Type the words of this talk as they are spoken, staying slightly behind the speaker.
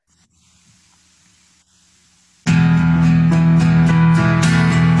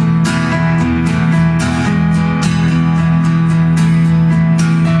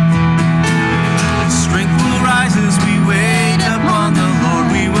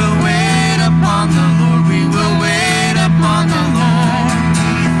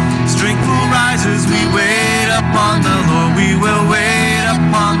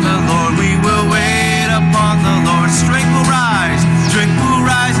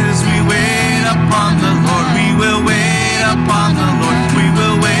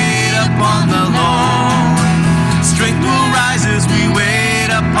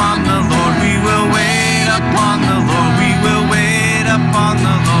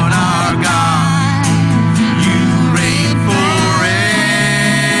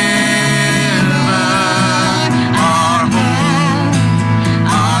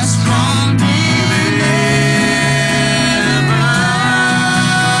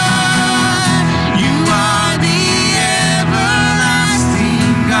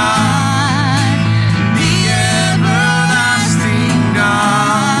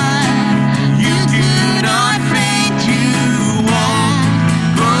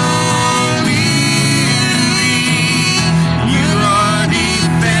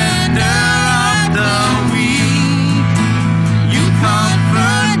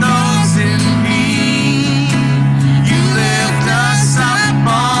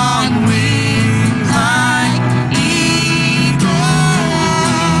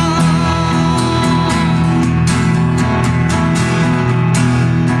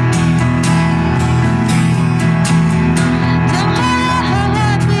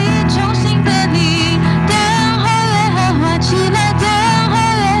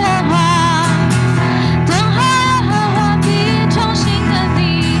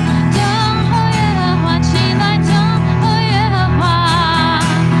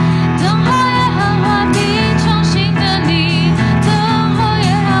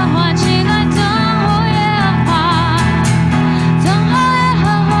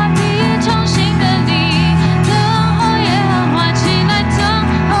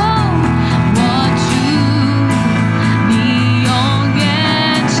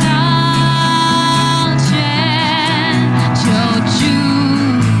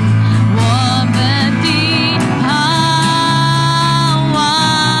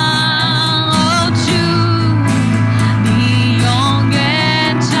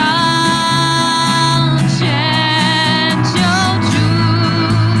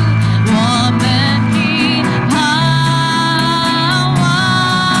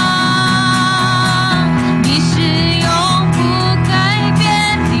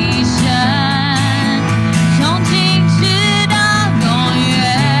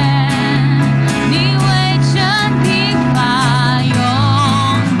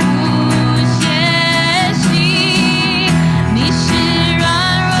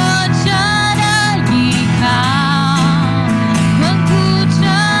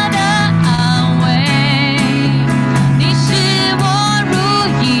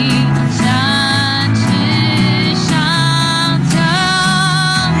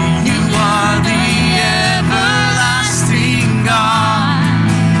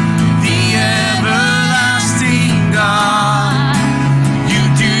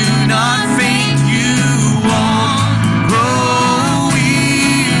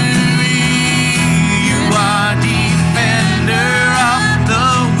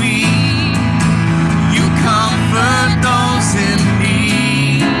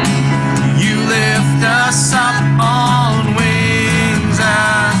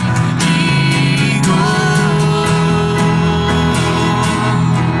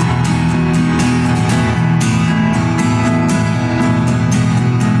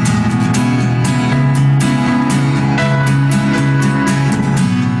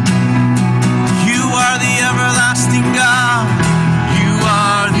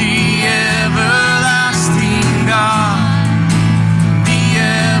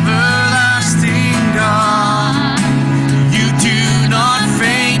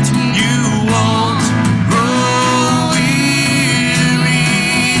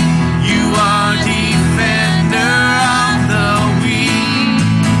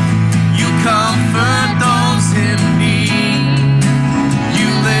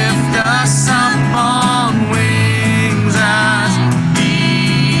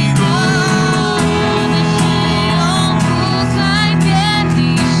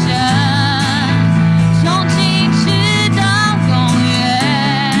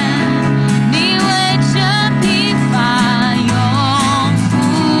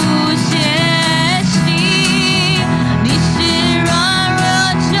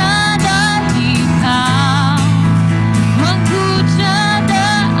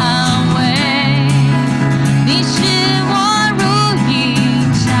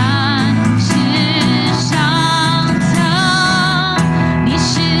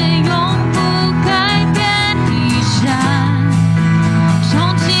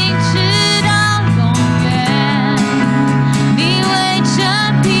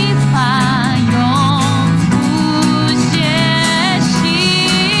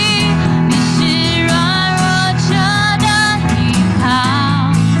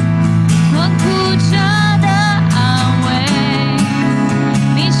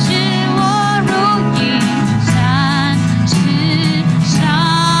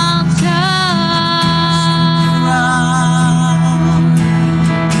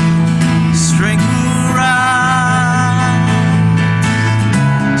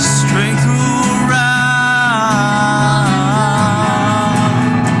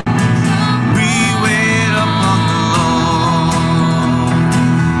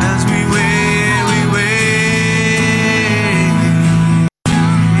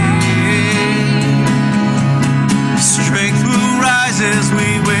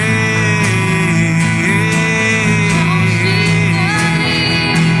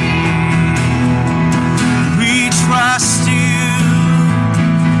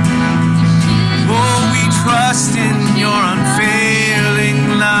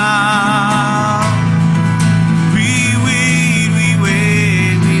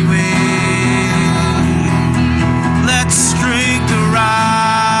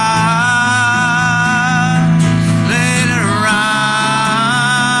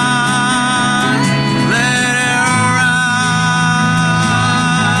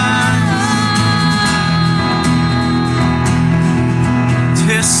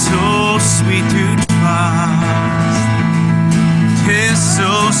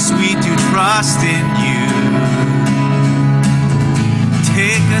trust in you.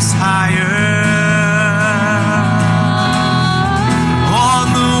 Take us higher. On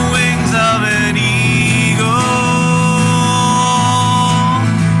the wings of an eagle,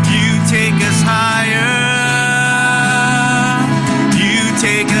 you take us higher. You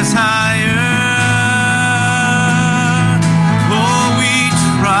take us higher. Oh, we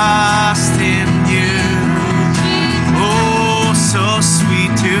trust in you. Oh, so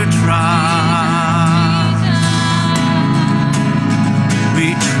sweet to trust.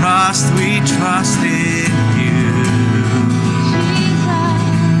 We trust in you.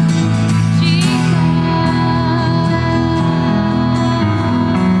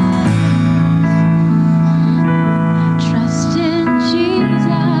 Trust in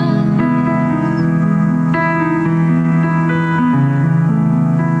Jesus.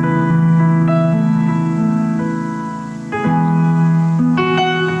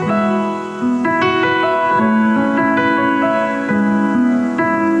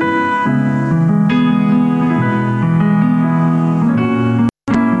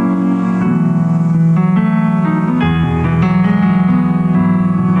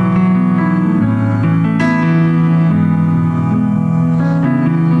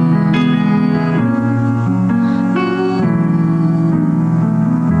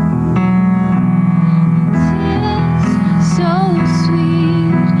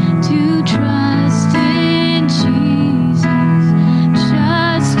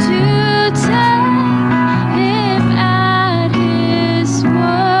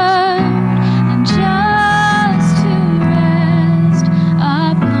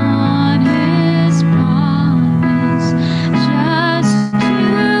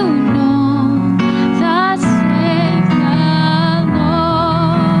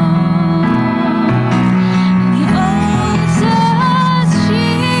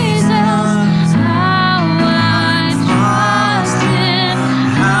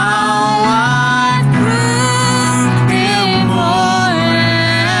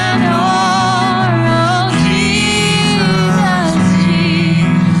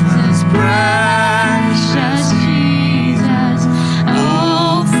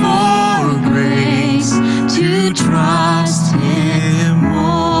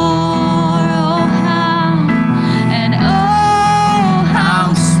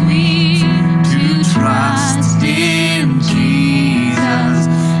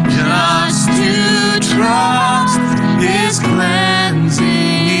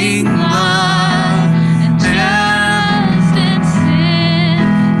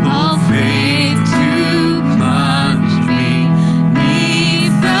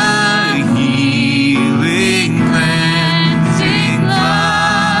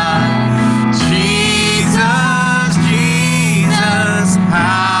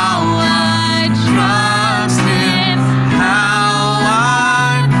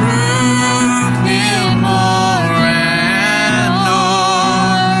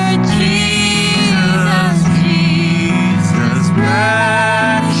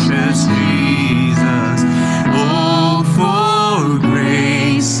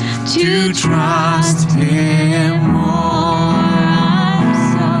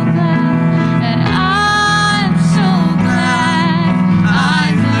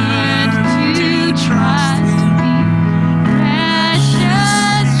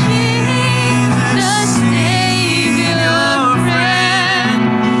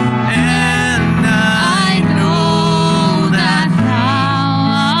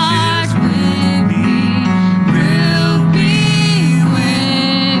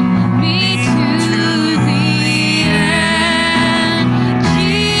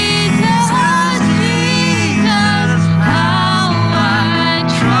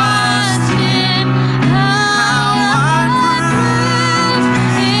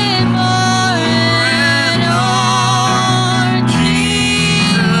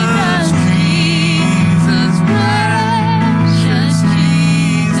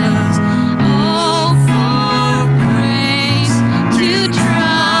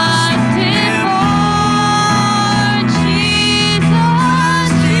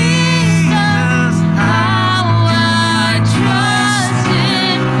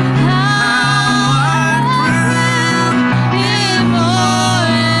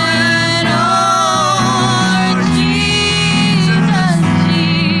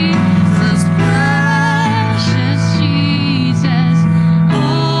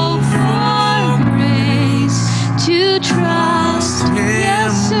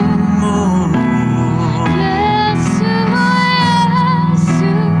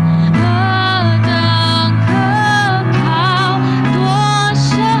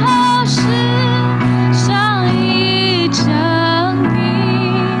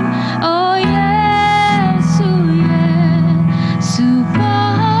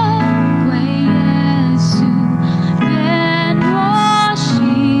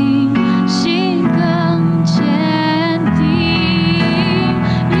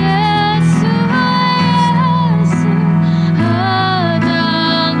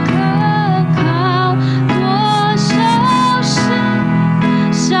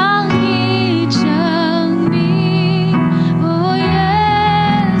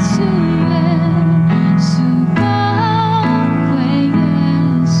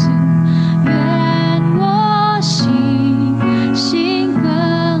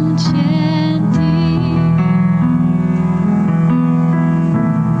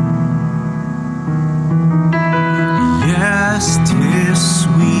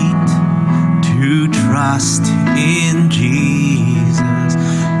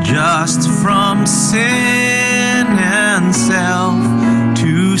 just from sin and self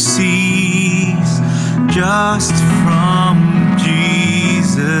to cease, just from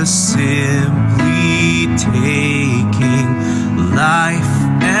Jesus simply taking life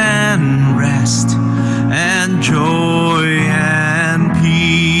and rest and joy and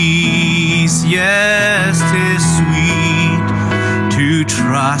peace. Yes, 'tis sweet to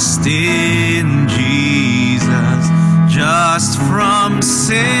trust in Jesus, just from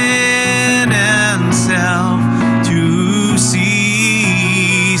sin and self to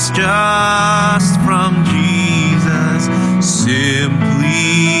cease, just from Jesus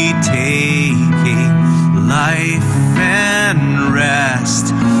simply taking life and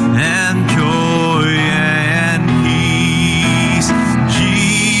rest and joy and peace.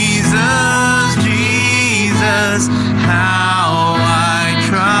 Jesus, Jesus, how I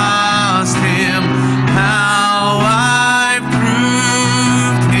trust him, how I've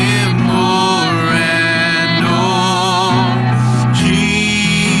proved him more and more.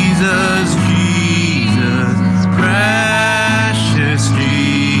 Jesus, Jesus, precious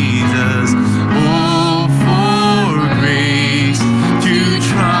Jesus, oh, for grace to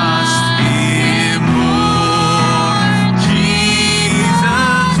trust him more.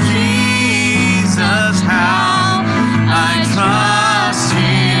 Jesus, Jesus, how I trust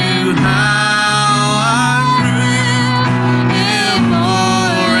you, how I prove him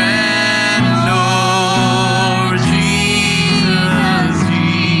more and more. Jesus,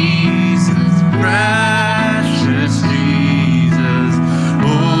 Jesus, precious Jesus,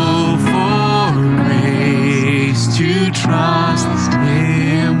 oh, for grace to trust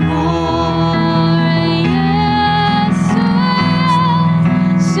him more. 耶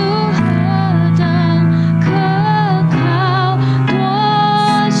稣，何等可靠，多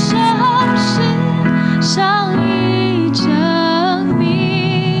少事上已证明。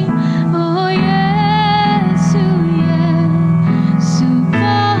哦，耶稣，耶稣，宝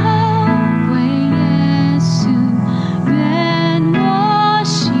贵耶稣，愿我心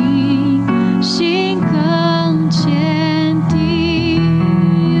更坚定。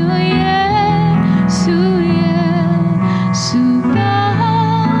哦，耶稣，耶稣，宝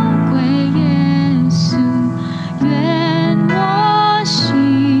贵耶稣，愿我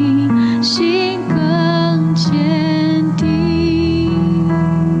心更坚定。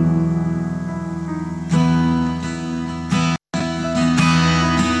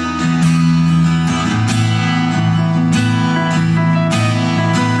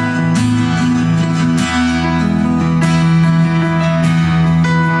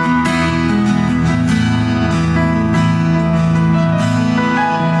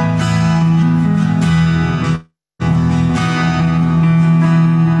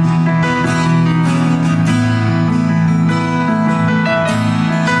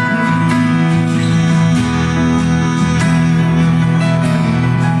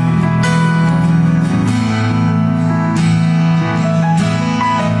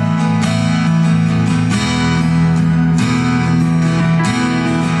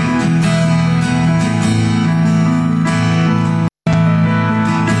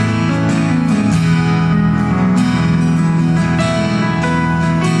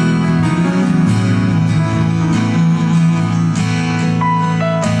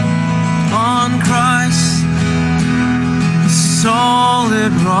On Christ, the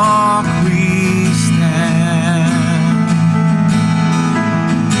solid rock we stand.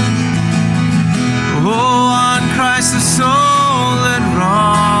 Oh, on Christ, the solid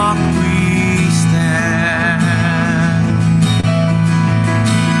rock we stand.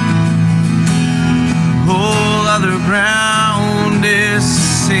 All other ground is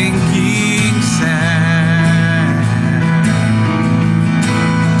sinking sand.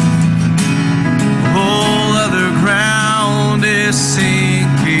 All other ground is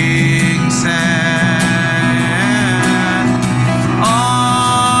sinking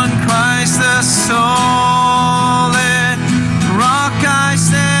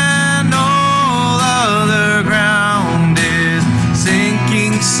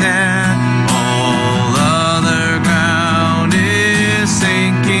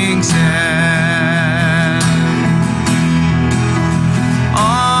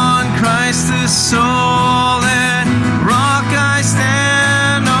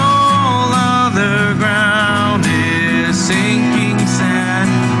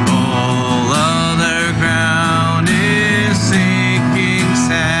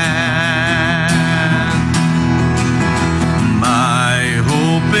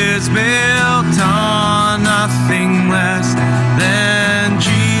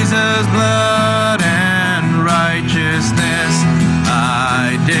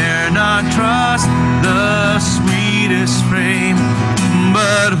not trust the sweetest frame,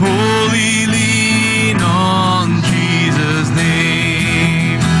 but wholly lean on Jesus'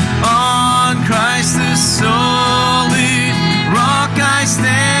 name. On Christ the solid rock I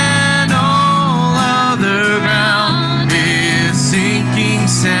stand, all other ground is sinking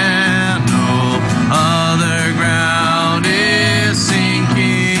sand, all other ground is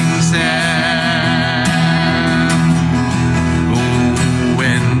sinking sand. Oh,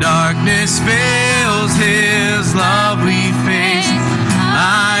 when darkness veils his lovely face,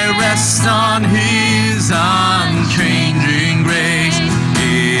 I rest on his unchanging grace.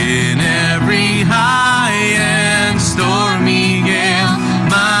 In every high and stormy gale,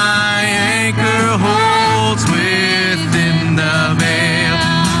 my anchor holds within the veil.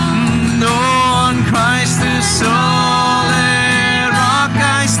 On Christ the solid rock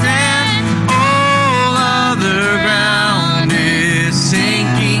I stand, all other ground is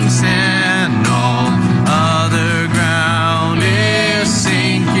sinking sand, all other ground is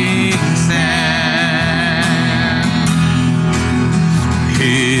sinking sand.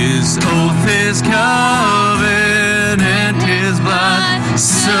 His oath, his covenant, his blood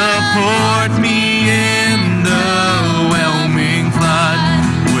support me in the whelming flood.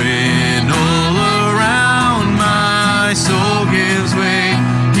 When all around my soul gives way,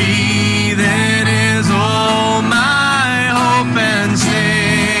 he then is all my hope and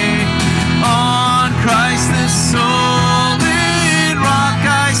stay. On Christ the solid rock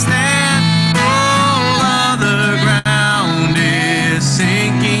I stand, all other ground is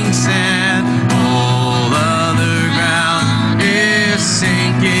sinking sand, all other ground is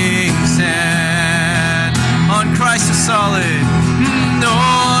sinking sand. On Christ the solid,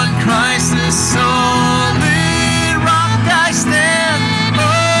 on Christ the solid rock I stand,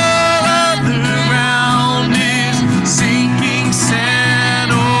 all other ground is sinking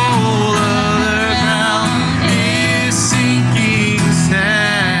sand, all other ground is sinking sand.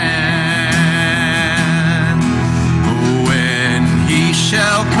 When he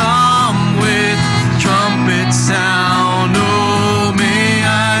shall come with trumpet sound, oh, may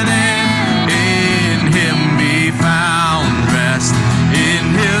I then in him be found,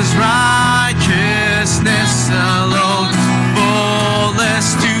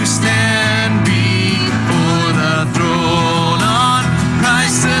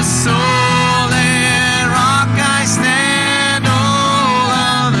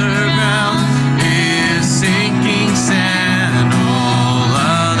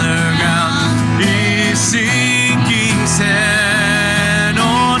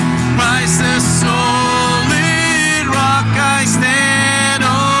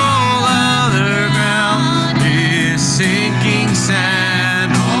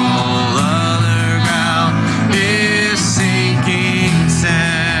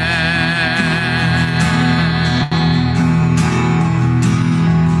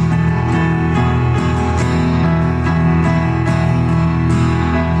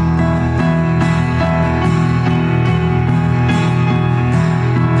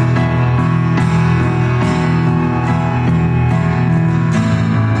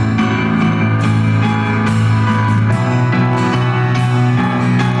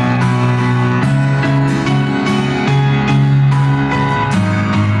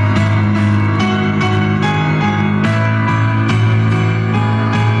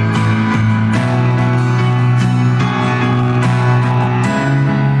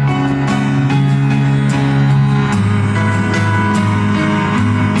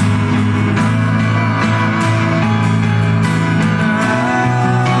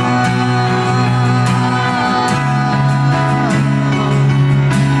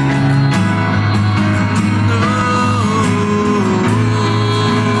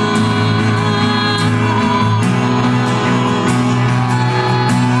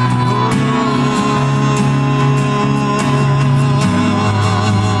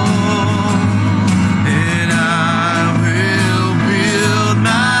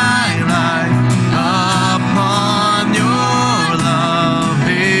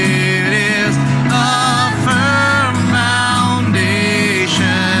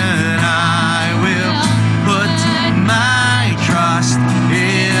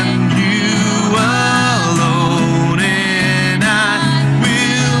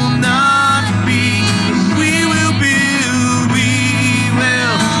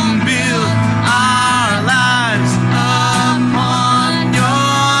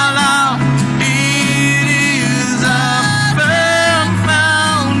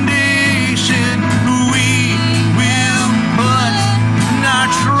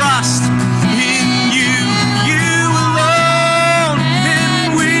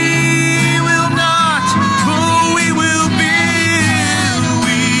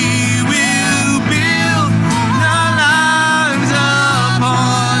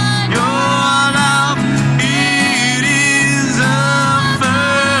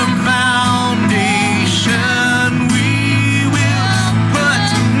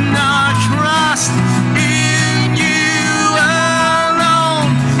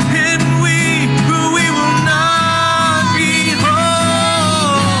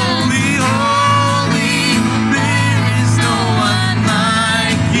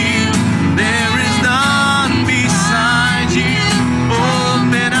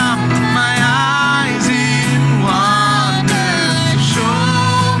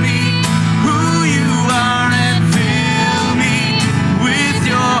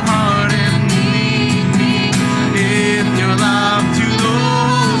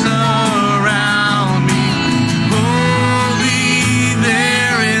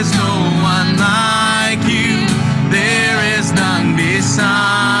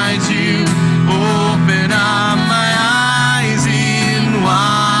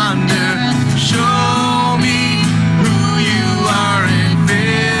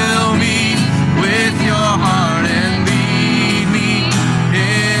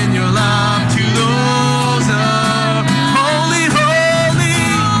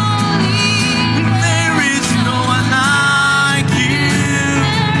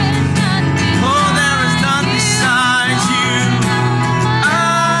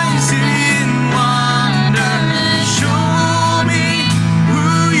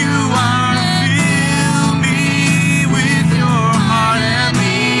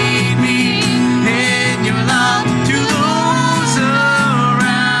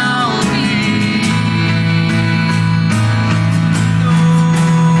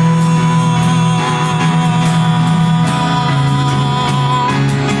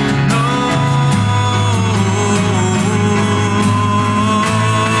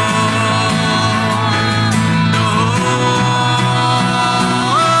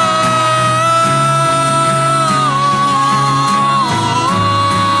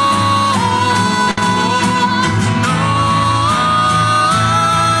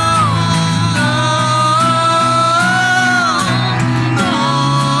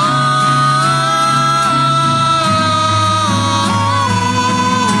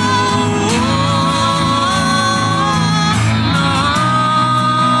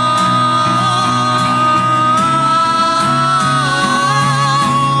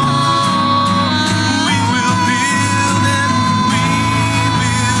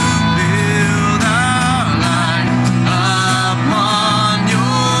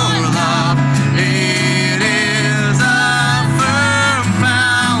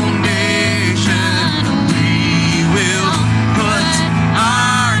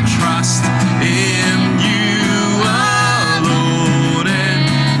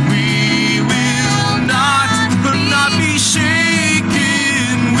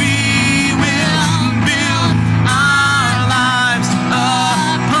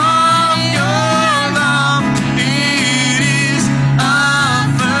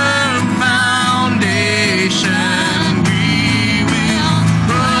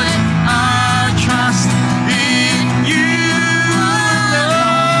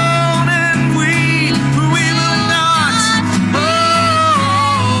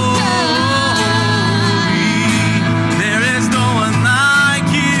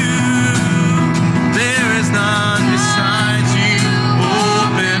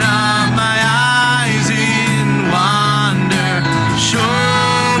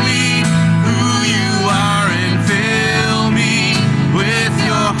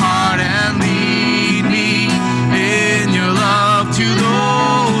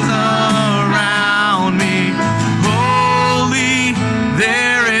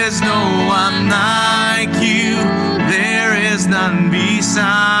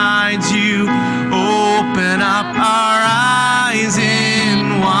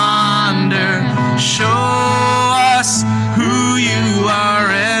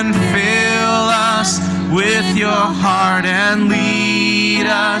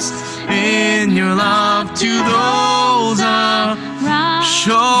 us in your love to those around.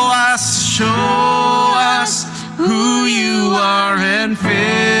 Show us who you are and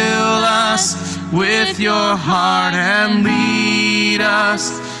fill us with your heart and lead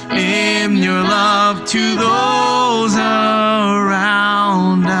us in your love to those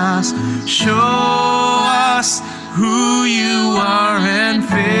around us. Show us who you are and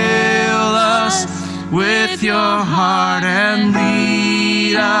fill us with your heart and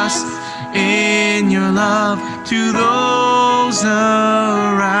lead us in your love to those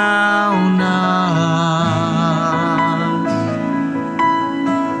around us.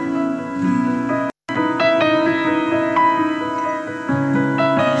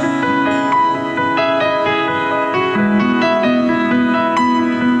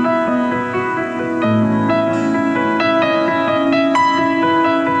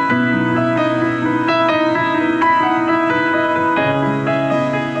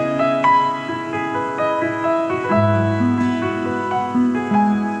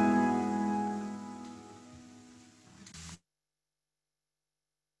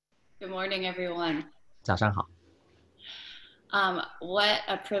 Good morning, everyone. 早上好， What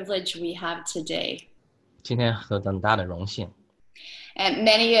a privilege we have today. 今天何等大的荣幸！ And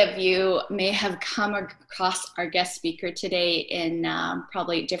many of you may have come across our guest speaker today in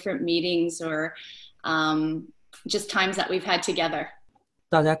probably different meetings or just times that we've had together.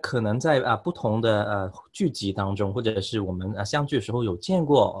 大家可能在不同的聚集当中，或者是我们相聚的时候有见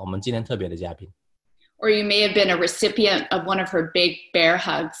过我们今天特别的嘉宾， Or you may have been a recipient of one of her big bear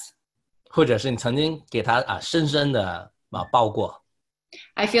hugs. 或者是你曾经给他深深的抱过。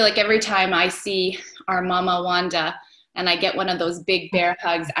 I feel like every time I see our Mama Wanda and I get one of those big bear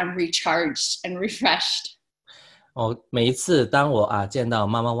hugs, I'm recharged and refreshed. 每一次当我见到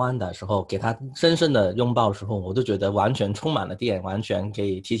妈妈湾的时候，给她深深的拥抱的时候，我都觉得完全充满了电，完全可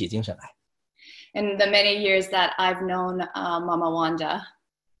以提起精神来。 In the many years that I've known Mama Wanda,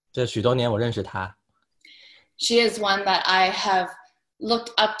 这许多年我认识她， she is one that I have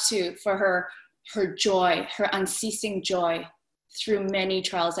looked up to for her joy, her unceasing joy through many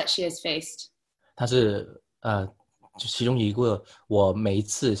trials that she has faced. 她是其中一个我每一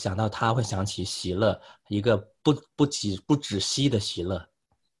次想到她会想起喜乐，一个不止息的喜乐。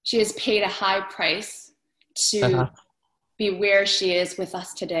 She has paid a high price to be where she is with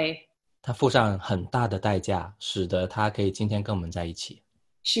us today. 她付上很大的代价，使得她可以今天跟我们在一起。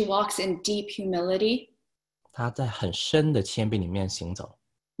 She walks in deep humility. 她在很深的谦卑里面行走，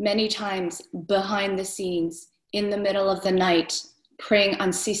 Many times behind the scenes, in the middle of the night, praying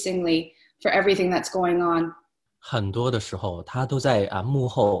unceasingly for everything that's going on. 很多的时候她都在幕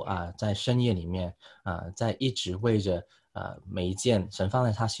后在深夜里面在一直为着每一件神放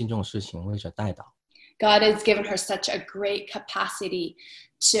在她心中的事情为着代祷。 God has given her such a great capacity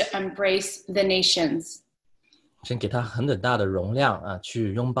to embrace the nations. 神给她很大的容量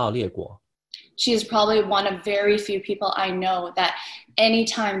去拥抱列国。 She is probably one of very few people I know that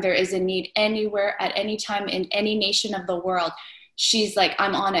anytime there is a need anywhere at any time in any nation of the world, she's like,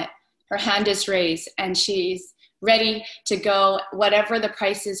 I'm on it. Her hand is raised and she's ready to go. Whatever the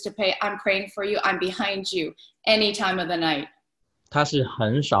price is to pay, I'm praying for you. I'm behind you any time of the night. 她是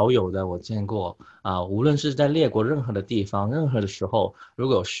很少有的，我见过无论是在列国任何的地方，任何的时候，如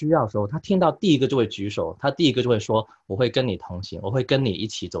果有需要的时候，她听到第一个就会举手，她第一个就会说，我会跟你同行，我会跟你一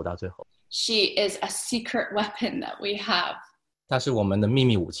起走到最后。 She is a secret weapon that we have. 她是我们的秘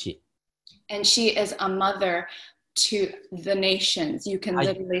密武器， And she is a mother to the nations. You can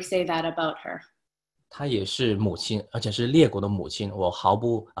literally say that about her. 她也是母亲，而且是列国的母亲。我毫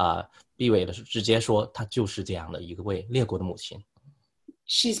不避讳的直接说，她就是这样的一位列国的母亲。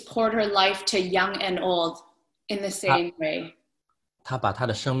 She's poured her life to young and old in the same way. 她把她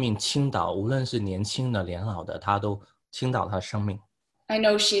的生命倾倒，无论是年轻的、年老的，她都倾倒她的生命。 I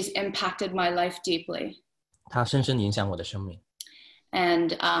know she's impacted my life deeply. 她深深影响我的生命。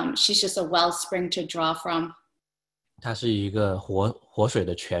 And she's just a wellspring to draw from. 她是一个活水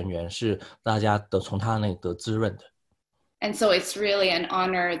的泉源，是大家都从她那里得滋润的。 And so it's really an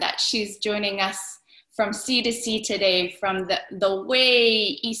honor that she's joining us from sea to sea today, from the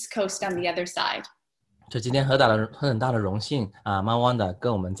way East Coast on the other side. 这今天很大的荣幸妈湾的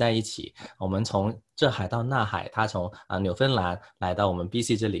跟我们在一起，我们从这海到那海，她从纽芬兰来到我们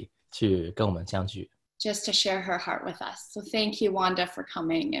BC 这里去跟我们相聚。 Just to share her heart with us. So thank you, Wanda, for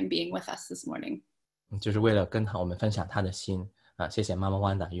coming and being with us this morning. 就是为了跟我们分享她的心谢谢妈妈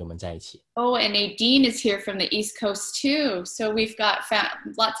湾的与我们在一起。 Oh, and Nadine is here from the East Coast too. So we've got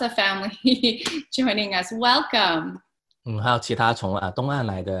lots of family joining us. Welcome. 还有其他从东岸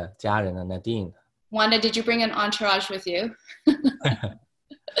来的家人的 Nadine。 Wanda, did you bring an entourage with you?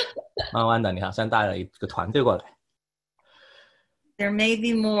 慢慢的，你好像带了一个团队过来。 There may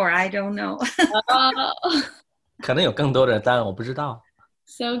be more, I don't know. Oh, 可能有更多的人，当然我不知道。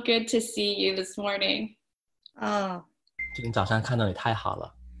 so good to see you this morning. Oh, 今天早上看到你太好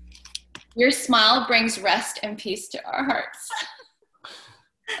了， Your smile brings rest and peace to our hearts.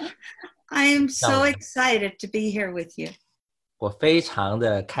 I am so No. excited to be here with you. 我非常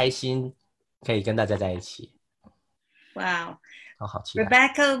的开心可以跟大家在一起， Wow. 我好期待。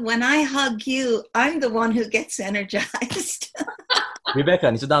 Rebecca, when I hug you, I'm the one who gets energized.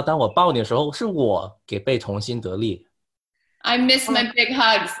 Rebecca， 你知道当我抱你的时候，是我给被重新得力。 I miss my big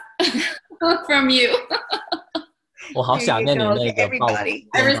hugs from you. 我好 There 想 you 念你 go, 那个抱我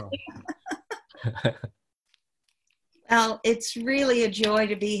everybody. 拥抱。 Well, it's really a joy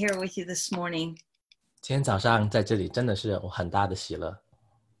to be here with you this morning. 今天早上在这里真的是我很大的喜乐。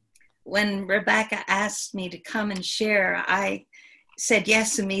 When Rebecca asked me to come and share, I said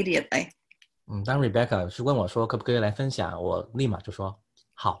yes immediately. 当 Rebecca 是问我说可不可以来分享，我立马就说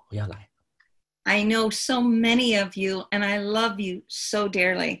好，我要来。 I know so many of you, and I love you so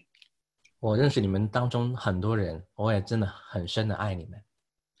dearly. 我认识你们当中很多人，我也真的很深的爱你们。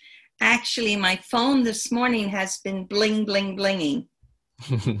 Actually, my phone this morning has been bling, bling, blinging.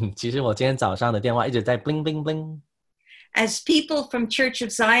 其实我今天早上的电话一直在 bling bling bling。 As people from Church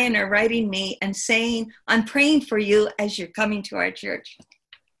of Zion are writing me and saying, I'm praying for you as you're coming to our church.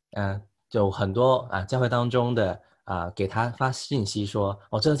 就很多教会当中的给他发信息说，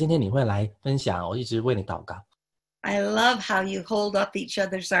我知道今天你会来分享，我一直为你祷告。 I love how you hold up each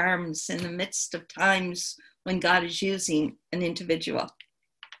other's arms in the midst of times when God is using an individual.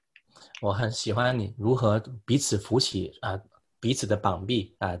 我很喜欢你如何彼此扶起彼此的膀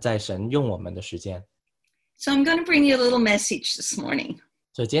臂在神用我们的时间。 So I'm going to bring you a little message this morning.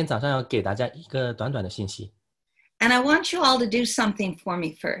 所以今天早上要给大家一个短短的信息， And I want you all to do something for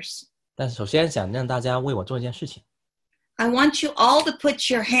me first. 但是首先想让大家为我做一件事情， I want you all to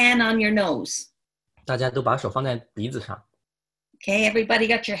put your hand on your nose. 大家都把手放在鼻子上。 Okay, everybody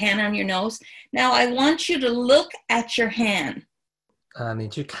got your hand on your nose. Now I want you to look at your hand. 你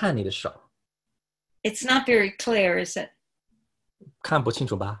去看你的手， It's not very clear, is it? 看不清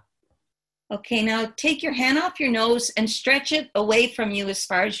楚吧？ Okay, now take your hand off your nose and stretch it away from you as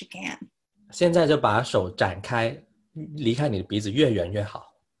far as you can. 现在就把手展开，离开你的鼻子越远越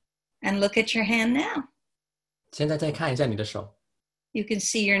好。 And look at your hand now. 现在再看一下你的手， You can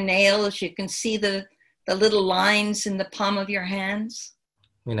see your nails. You can see the little lines in the palm of your hands.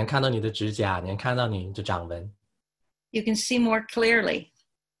 你能看到你的指甲，你能看到你的掌纹， You can see more clearly.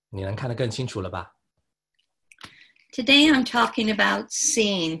 你能看得更清楚了吧？ Today I'm talking about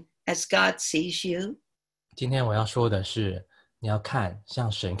seeing as God sees you 今天我要说的是，你要看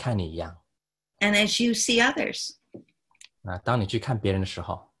像神看你一样。 and as you see others. 当你去看别人的时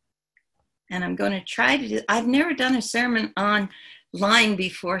候， And I'm going to try to do, I've never done a sermon online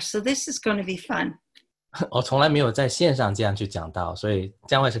before, so this is going to be fun. 我从来没有在线上这样去讲到，所以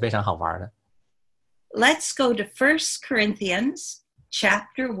将会是非常好玩的。 Let's go to 1 Corinthians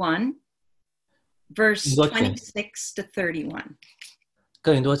chapter 1, verse 26 to 31.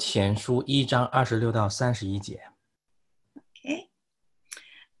 哥林多前书1章26到31节。 Okay.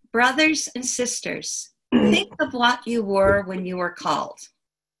 Brothers and sisters, think of what you were when you were called.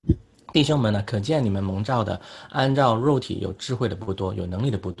 弟兄们呢，可见你们蒙召的，按照肉体有智慧的不多，有能力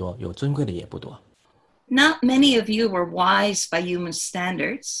的不多，有尊贵的也不多。 Not many of you were wise by human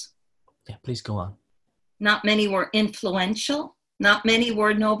standards. Yeah, please go on. Not many were influential. Not many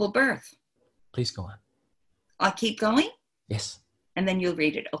were noble birth. Please go on. I'll keep going, Yes. and then you'll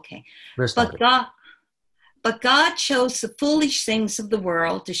read it. Okay. Verse But number. God chose the foolish things of the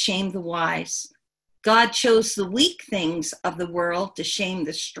world to shame the wise. God chose the weak things of the world to shame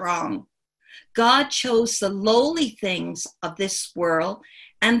the strong. God chose the lowly things of this world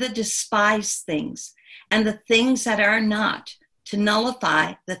and the despised things and the things that are not to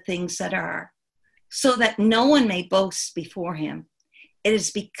nullify the things that are, so that no one may boast before him. It is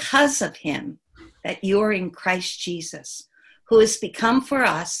because of him that you are in Christ Jesus, who has become for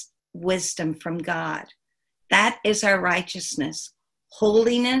us wisdom from God. That is our righteousness,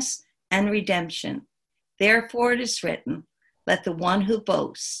 holiness, and redemption. Therefore it is written, let the one who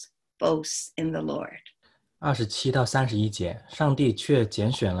boasts, boast in the Lord. 27到31节，上帝却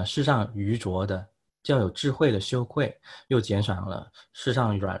拣选了世上愚拙的，叫有智慧的羞愧，又拣选了世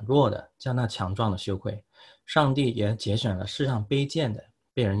上软弱的，叫那强壮的羞愧。上帝也拣选了世上卑贱的，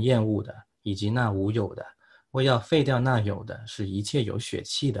被人厌恶的，以及那无有的，为要废掉那有的，使一切有血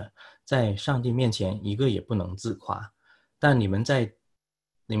气的，在上帝面前一个也不能自夸。但你们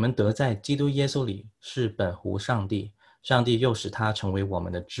得在基督耶稣里是本乎上帝，上帝又使他成为我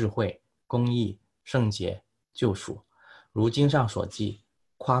们的智慧、公义、圣洁、救赎。如经上所记，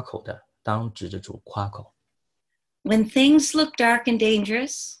夸口的当指着主夸口。When things look dark and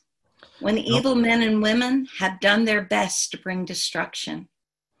dangerous, when evil men and women have done their best to bring destruction,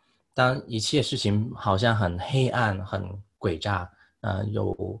 当一切事情好像很黑暗、很诡诈，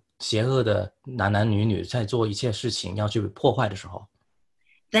有邪恶的男男女女在做一切事情要去破坏的时候，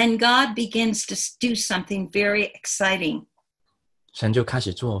 then God begins to do something very exciting. 神就开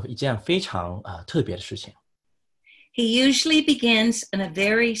始做一件非常特别的事情。He usually begins in a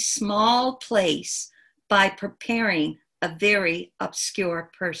very small place by preparing a very obscure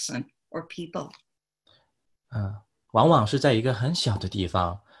person or people. 往往是在一个很小的地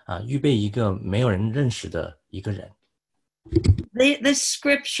方预备一个没有人认识的一个人。This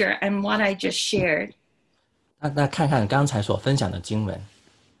scripture and what I just shared 那看看刚才所分享的经文，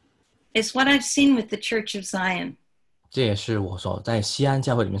 is what I've seen with the Church of Zion. 这也是我所在西安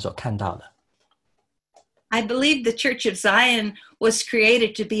教会里面所看到的。I believe the Church of Zion was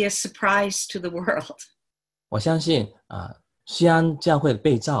created to be a surprise to the world. 我相信西安教会的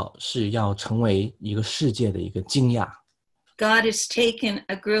被造是要成为一个世界的一个惊讶。God has taken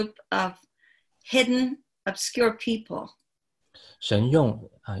a group of hidden, obscure people 神用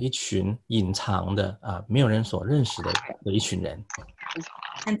一群隐藏的没有人所认识的一群人，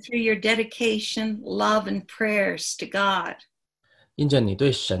 and through your dedication, love, and prayers to God, 因着你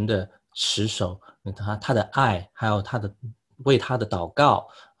对神的持守，他的爱，还有为他的祷告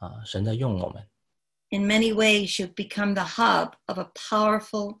神在用我们。in many ways you've become the hub of a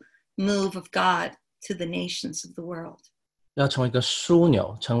powerful move of God to the nations of the world. 要成为一个枢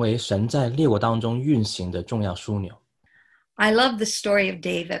纽，成为神在列国当中运行的重要枢纽。I love the story of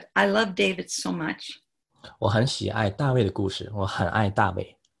David. I love David so much. 我很喜爱大卫的故事，我很爱大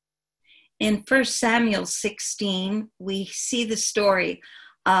卫。In 1 Samuel 16, we see the story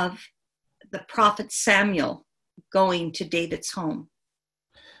of the prophet Samuel going to David's home.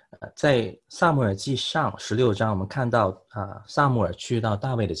 在撒母耳记上16章，我们看到撒母耳去到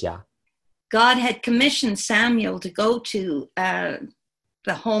大卫的家。God had commissioned Samuel to go to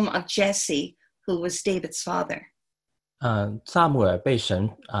the home of Jesse, who was David's father. 撒母耳被神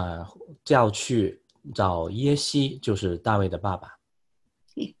叫去找耶西，就是大卫的爸爸。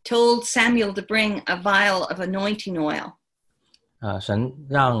He told Samuel to bring a vial of anointing oil. 神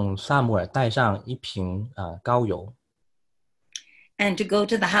让撒母耳带上一瓶膏油， and to go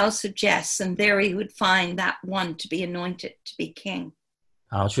to the house of Jesse, and there he would find that one to be anointed to be king.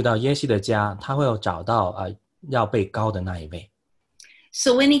 然后去到耶西的家，他会有找到要被膏的那一位。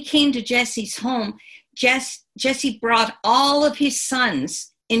So when he came to Jesse's home, Jesse brought all of his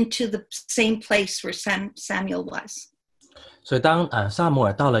sons into the same place where Samuel was. 所以当撒母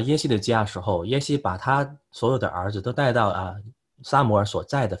耳到了耶西的家的时候，耶西把他所有的儿子都带到撒母耳所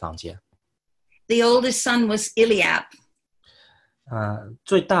在的房间。The oldest son was Eliab.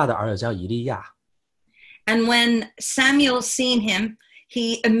 最大的儿子叫以利亚。 And when Samuel seen him,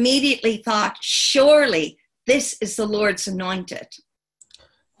 he immediately thought, surely this is the Lord's anointed.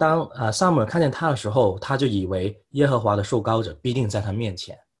 当撒母耳看见他的时候，他就以为耶和华的受膏者必定在他面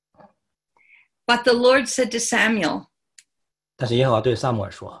前。 But the Lord said to Samuel, 但是耶和华对撒母耳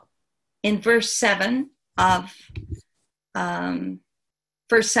说 in verse 7 of 1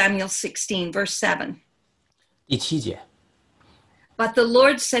 Samuel 16, verse 7. 第7节， But the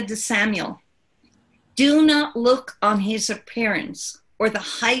Lord said to Samuel, do not look on his appearance or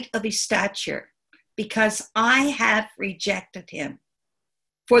the height of his stature, because I have rejected him.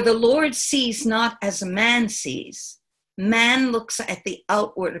 For the Lord sees not as a man sees. Man looks at the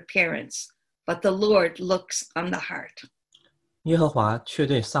outward appearance, but the Lord looks on the heart. 耶和华却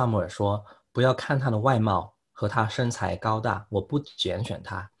对撒母耳说：“不要看他的外貌和他身材高大，我不拣选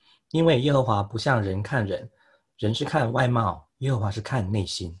他，因为耶和华不像人看人，人是看外貌，耶和华是看内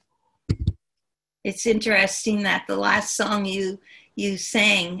心。” It's interesting that the last song you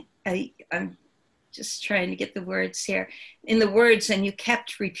sang, I'm just trying to get the words here, in the words, and you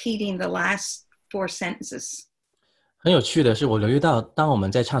kept repeating the last 4 sentences. 很有趣的是，我留意到，当我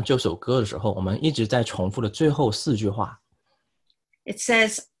们在唱这首歌的时候，我们一直在重复的最后4句话。It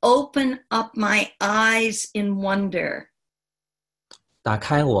says, open up my eyes in wonder. 打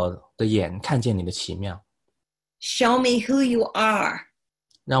开我的眼，看见你的奇妙， Show me who you are.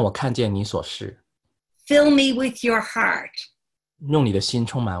 让我看见你所是， Fill me with your heart 用你的心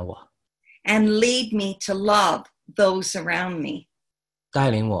充满我， and lead me to love those around me. 带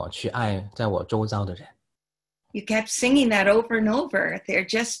领我去爱在我周遭的人。 You kept singing that over and over there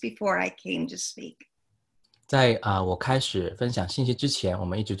just before I came to speak. 在我开始分享信息之前，我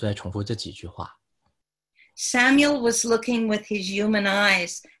们一直都在重复这几句话。Samuel was looking with his human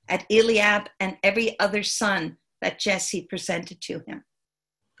eyes at Eliab and every other son that Jesse presented to him.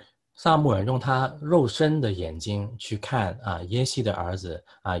 撒母耳用他肉身的眼睛去看耶西的儿子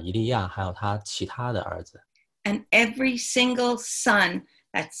以利亚，还有他其他的儿子。 And every single son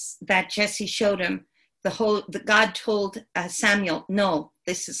that Jesse showed him, God told Samuel, no,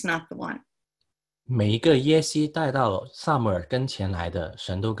 this is not the one. 每一个耶西带到撒母耳跟前来的，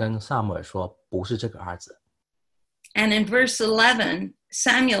神都跟撒母耳说，不是这个儿子。 And in verse 11,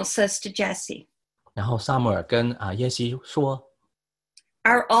 Samuel says to Jesse, 然后撒母耳跟耶西说，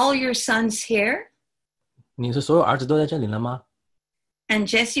 are all your sons here? 你的所有儿子都在这里了吗？ And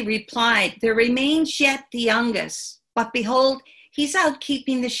Jesse replied, there remains yet the youngest, but behold, he's out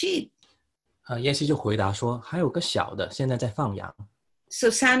keeping the sheep. 耶西就回答说，还有个小的，现在在放羊。 So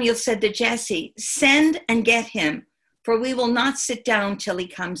Samuel said to Jesse, send and get him, for we will not sit down till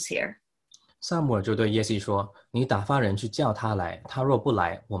he comes here. 撒母耳就对耶西说，你打发人去叫他来，他若不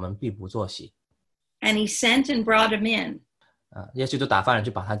来，我们必不坐席。 And he sent and brought him in. 耶西就打发人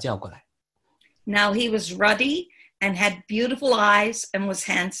去把他叫过来。 Now he was ruddy and had beautiful eyes and was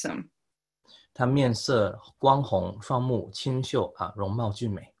handsome. 他面色光红，双目清秀容貌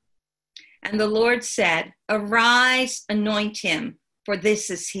俊美。 And the Lord said, arise, anoint him, for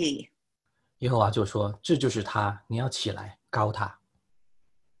this is he. 耶和华就说，这就是他，你要起来膏他。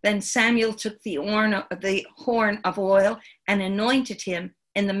 Then Samuel took the horn of oil and anointed him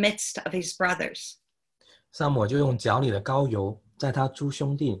in the midst of his brothers. 撒母耳就用脚里的膏油，在他诸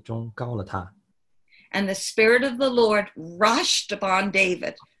兄弟中膏了他。 And the Spirit of the Lord rushed upon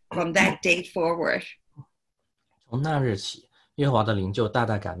David from that day forward. 从那日起，耶和华的灵就大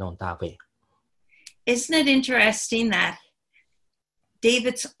大感动大卫。 Isn't it interesting that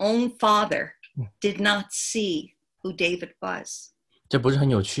David's own father did not see who David was? 这不是很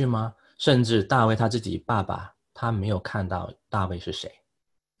有趣吗？甚至大卫他自己爸爸，他没有看到大卫是谁。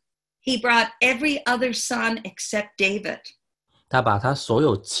 He brought every other son except David. 他把他所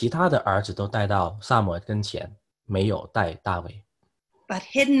有其他的儿子都带到撒母耳跟前，没有带大卫。 But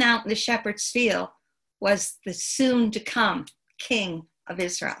hidden out in the shepherd's field was the soon-to-come king of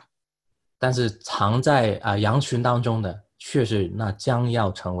Israel. 但是藏在羊群当中的，却是那将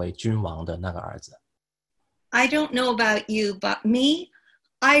要成为君王的那个儿子。 I don't know about you, but me,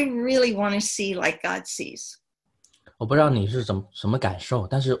 I really want to see like God sees. 我不知道你是什么感受，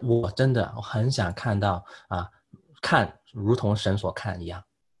但是我真的很想看到看如同神所看一样。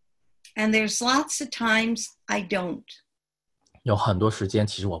 And there's lots of times I don't. 有很多时间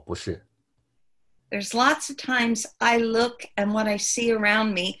其实我不是。 There's lots of times I look and what I see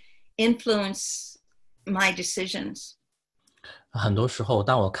around me influence my decisions. 很多时候，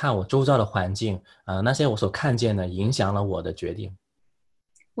当我看我周遭的环境，那些我所看见的，影响了我的决定。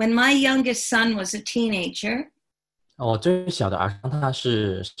 When my youngest son was a teenager, 我最小的儿子，他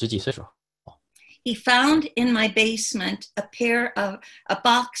是10几岁的时候， he found in my basement a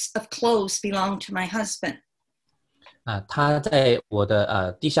box of clothes belonged to my husband. 他在我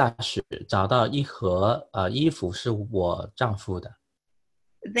的地下室找到一盒衣服，是我丈夫的。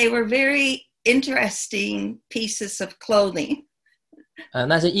 They were very interesting pieces of clothing.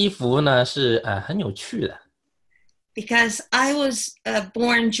 那些衣服呢是很有趣的。 Because I was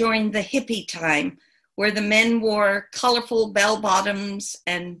born during the hippie time, where the men wore colorful bell bottoms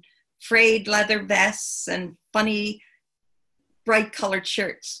and frayed leather vests and funny bright colored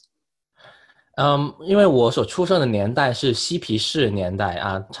shirts. 因为我所出生的年代是嬉皮士年代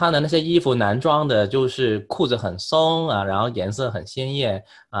穿的那些衣服，男装的就是裤子很松然后颜色很鲜艳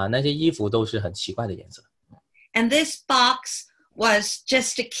那些衣服都是很奇怪的颜色。 And this box was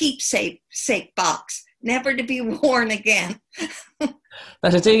just a keepsake box, never to be worn again.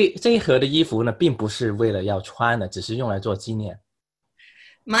 但是这一盒的衣服呢，并不是为了要穿的，只是用来做纪念。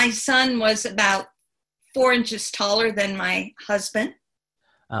 My son was about 4 inches taller than my husband.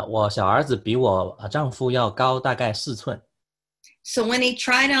 我小儿子比我丈夫要高大概4寸。 So when he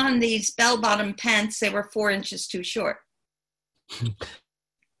tried on these bell-bottom pants, they were 4 inches too short.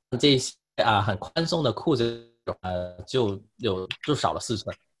 这些很宽松的裤子就少了4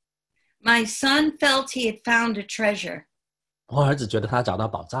寸。 My son felt he had found a treasure. 我儿子觉得他找到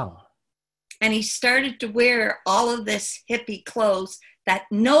宝藏了。 And he started to wear all of this hippie clothes that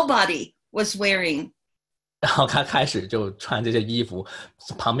nobody was wearing. 然后他开始就穿这些衣服，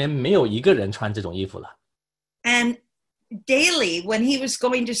旁边没有一个人穿这种衣服了。 And daily, when he was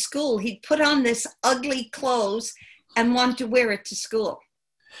going to school, he'd put on this ugly clothes and want to wear it to school.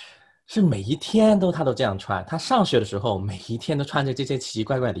 是每一天他都这样穿。他上学的时候，每一天都穿着这些奇奇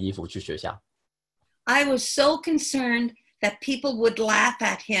怪怪的衣服去学校。 I was so concerned that people would laugh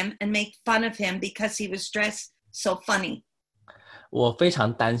at him and make fun of him because he was dressed so funny. 我非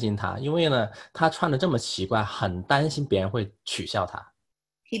常担心他，因为呢，他穿的这么奇怪，很担心别人会取笑他。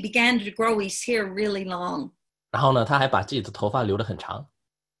He began to grow his hair really long. 然后呢，他还把自己的头发留得很长。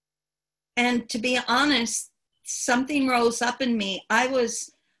And to be honest, something rose up in me. I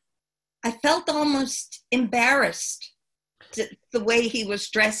felt almost embarrassed the way he was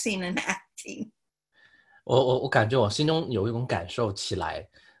dressing and acting. 我感觉我心中有一种感受起来，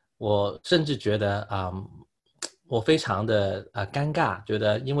我甚至觉得我非常的尴尬，觉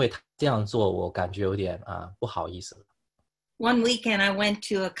得因为他这样做，我感觉有点不好意思了。One weekend I went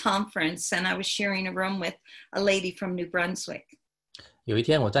to a conference and I was sharing a room with a lady from New Brunswick. 有一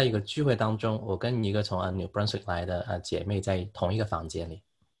天我在一个聚会当中，我跟一个从New Brunswick 来的姐妹在同一个房间里。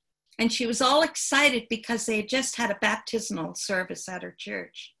And she was all excited because they had just had a baptismal service at her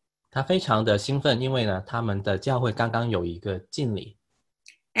church. 她非常的兴奋，因为呢，他们的教会刚刚有一个敬礼。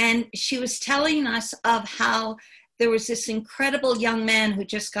And she was telling us of how there was this incredible young man who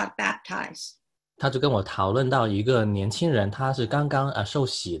just got baptized. 她就跟我讨论到一个年轻人，他是刚刚受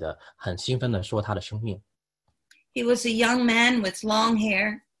洗的，很兴奋的说他的生命。He was a young man with long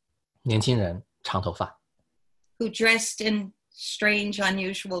hair. 年轻人，长头发。Who dressed in strange,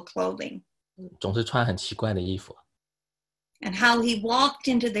 unusual clothing. 总是穿很奇怪的衣服。And how he walked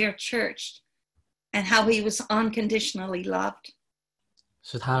into their church and how he was unconditionally loved.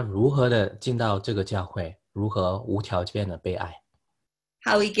 是他如何的进到这个教会，如何无条件的被爱。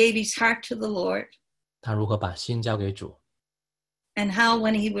How he gave his heart to the Lord. 他如何把心交给主。And how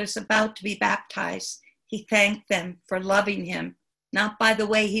when he was about to be baptized, he thanked them for loving him, not by the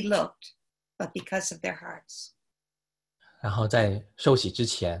way he looked, but because of their hearts. 然后在受洗之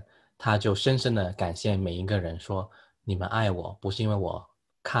前，他就深深的感谢每一个人说，你们爱我，不是因为我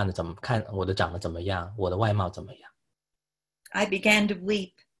看我的长得怎么样，我的外貌怎么样。I began to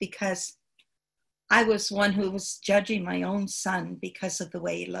weep because I was one who was judging my own son because of the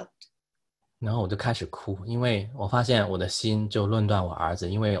way he looked. 然后我就开始哭，因为我发现我的心就论断我儿子，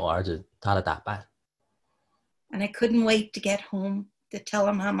因为我儿子他的打扮。And I couldn't wait to get home to tell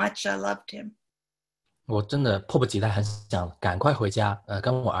him how much I loved him. 我真的迫不及待，很想赶快回家，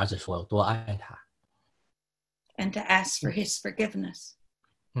跟我儿子说有多爱他。And to ask for his forgiveness.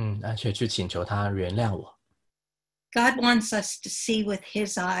 而且去请求他原谅我。God wants us to see with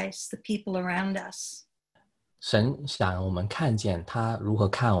his eyes the people around us. 神想我们看见他如何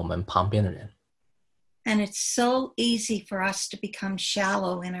看我们旁边的人。And it's so easy for us to become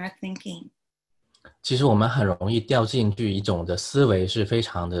shallow in our thinking. 其实我们很容易掉进去一种的思维是非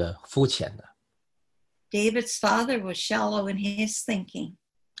常的肤浅的。David's father was shallow in his thinking.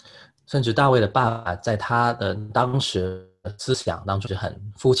 甚至大卫的爸爸在他的当时的思想当中是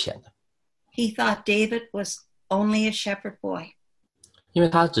很肤浅的。He thought David was only a shepherd boy. 因为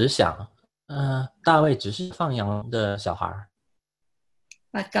他只想大卫只是放羊的小孩。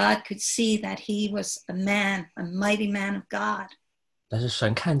But God could see that he was a man, a mighty man of God. 但是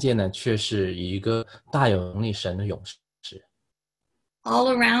神看见的却是一个大有能力神的勇士。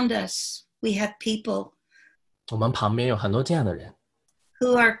All around us, we have people 我们旁边有很多这样的人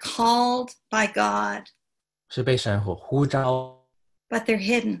who are called by God, 是被神所呼召， but they're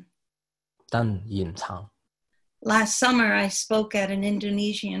hidden. 但隐藏。Last summer, I spoke at an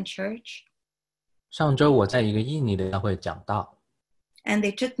Indonesian church. 上周我在一个印尼的教会讲道， And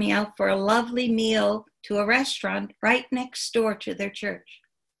they took me out for a lovely meal to a restaurant right next door to their church.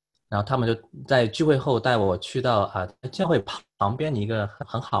 然后他们就在聚会后带我去到教会旁边一个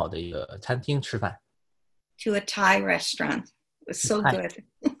很好的一个餐厅吃饭。To a Thai restaurant. It was so good.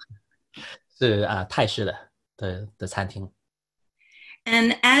 是泰式的餐厅。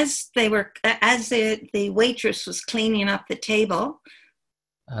And as the waitress was cleaning up the table,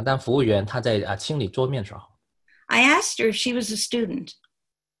 当服务员他在清理桌面的时候， I asked her if she was a student.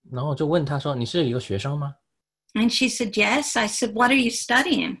 然后就问他说：“你是一个学生吗？” And she said, yes. I said, what are you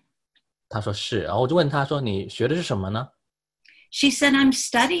studying? 他说是，然后我就问他说：“你学的是什么呢？” She said, I'm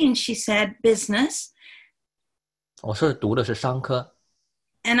studying, she said, business. 我说读的是商科。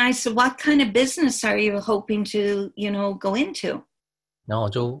 And I said, what kind of business are you hoping to, go into? 然后我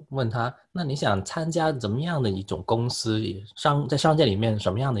就问他，那你想参加怎么样的一种公司，在商界里面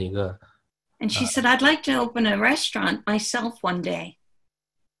什么样的一个 And she said, I'd like to open a restaurant myself one day.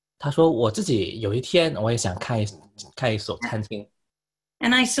 他说我自己有一天我也想开一所餐厅。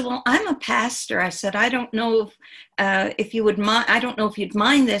 And I said, well, I'm a pastor. I said, I don't know if you would mind, I don't know if you'd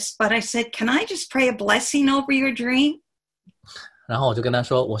mind this, but I said, can I just pray a blessing over your dream? 然后我就跟他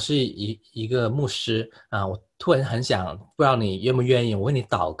说，我是一个牧师我突然很想，不知道你愿不愿意，我为你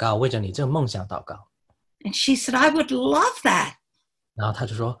祷告，为着你这个梦想祷告。And she said, I would love that. 然后他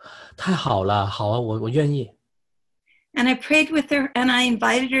就说太好了，好啊，我愿意。 And I prayed with her and I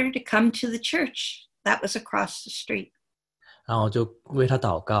invited her to come to the church that was across the street. 然后就为他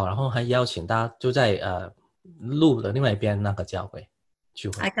祷告，然后还邀请他就在路的另外一边那个教会聚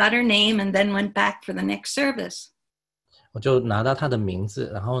会。 I got her name and then went back for the next service. 我就拿到他的名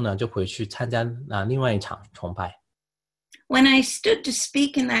字，然后呢就回去参加另外一场崇拜。 When I stood to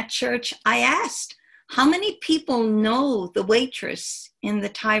speak in that church, I asked, how many people know the waitress in the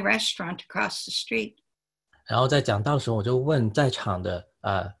Thai restaurant across the street? 然后在讲道的时候，我就问在场的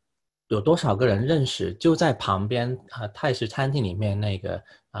有多少个人认识就在旁边泰式餐厅里面那个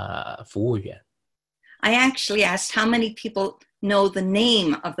服务员。 I actually asked how many people know the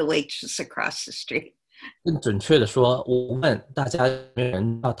name of the waitress across the street. 更准确的说，我问大家有没有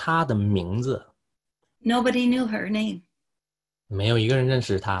人知道他的名字？ Nobody knew her name. 没有一个人认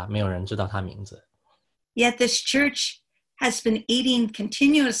识他，没有人知道他名字。 Yet this church has been eating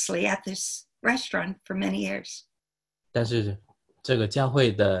continuously at this restaurant for many years. 但是这个教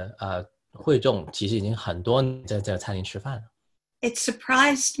会的会众其实已经很多年在这个餐厅吃饭了。 It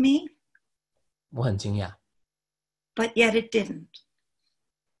surprised me, 我很惊讶， but yet it didn't.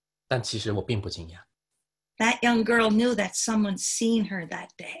 但其实我并不惊讶。 That young girl knew that someone seen her that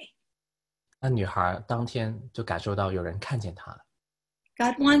day. 那女孩当天就感受到有人看见她了。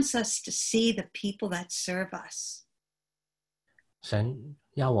 God wants us to see the people that serve us. 神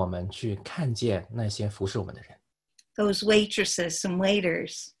要我们去看见那些服侍我们的人， Those waitresses and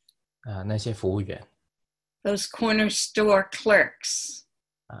waiters, 那些服务员， those corner store clerks,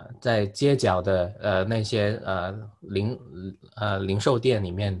 在街角的那些零售店里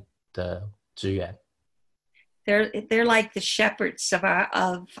面的职员， they're like the shepherds of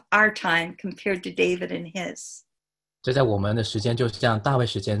our time compared to David and his. 这在我们的时间就像大卫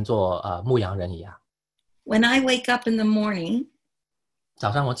时间做牧羊人一样。 When I wake up in the morning,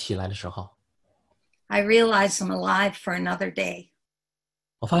 早上我起来的时候， I realize I'm alive for another day.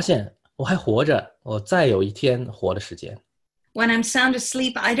 我发现我还活着，我再有一天活的时间。 When I'm sound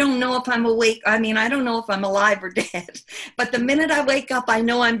asleep, I don't know if I'm awake. I mean, I don't know if I'm alive or dead. But the minute I wake up, I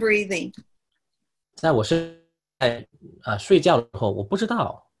know I'm breathing. 在我是在睡觉的时候，我不知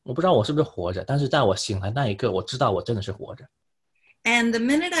道我是不是活着，但是在我醒来那一刻，我知道我真的是活着。 And the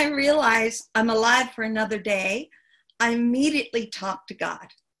minute I realize I'm alive for another day, I immediately talk to God.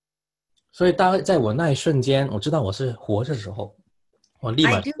 所以当在我那一瞬间，我知道我是活着的时候，我立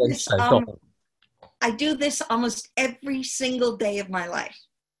马 I do 跟 this, 神说， I do this almost every single day of my life.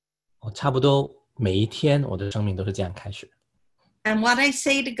 我差不多每一天我的生命都是这样开始。 And what I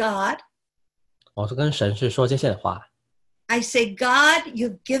say to God, 我是跟神是说这些的话， I say, God,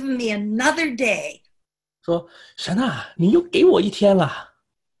 you've given me another day. 说神啊，你又给我一天了，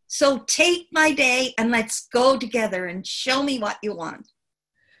 So take my day and let's go together and show me what you want.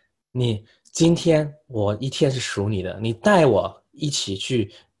 你今天我一天是属你的，你带我一起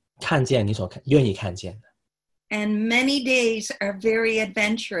去看见你所愿意看见的。 And many days are very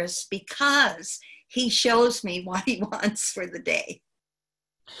adventurous because he shows me what he wants for the day.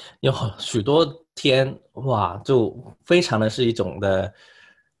 有许多天哇，就非常的是一种的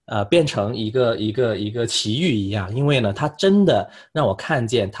变成一个奇遇一样，因为呢，他真的让我看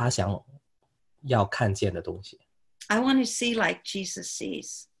见他想要看见的东西。 I want to see like Jesus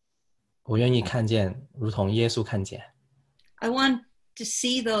sees. 我愿意看见，如同耶稣看见。 I want to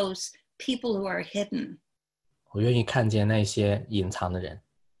see those people who are hidden. 我愿意看见那些隐藏的人。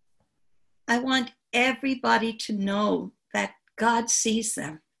 I want everybody to know that God sees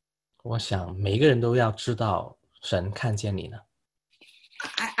them. 我想每个人都要知道神看见你呢。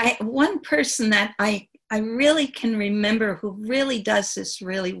 One person that I really can remember who really does this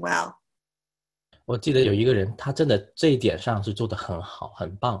really well 我记得有一个人，他真的这一点上是做得很好，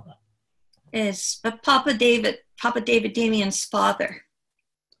很棒的。 is Papa David Damien's father.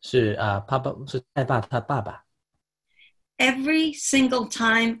 是是太爸他爸爸。 Every single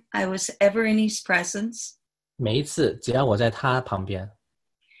time I was ever in his presence 每一次只要我在他旁边，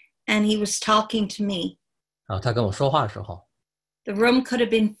 and he was talking to me, 然后他跟我说话的时候， the room could have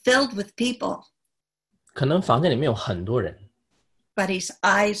been filled with people, 可能房间里面有很多人， but his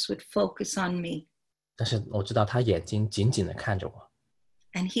eyes would focus on me 但是我知道他眼睛紧紧的看着我，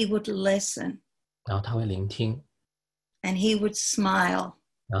 and he would listen 然后他会聆听， and he would smile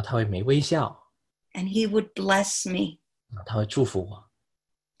然后他会微笑， and he would bless me. 然后他会祝福我。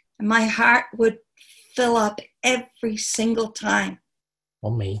 And my heart would fill up every single time. 我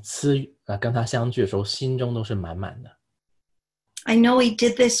每一次跟他相聚的时候，心中都是满满的。 I know he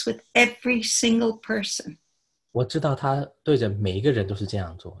did this with every single person. 我知道他对着每一个人都是这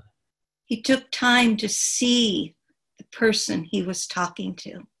样做的。He took time to see the person he was talking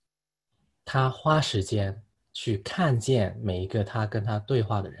to. 他花时间去看见每一个他跟他对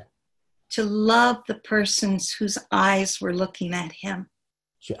话的人， To love the persons whose eyes were looking at him.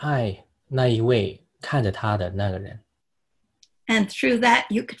 去爱那一位看着他的那个人。 And through that,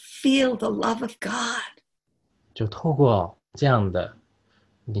 you could feel the love of God. 就透过这样的，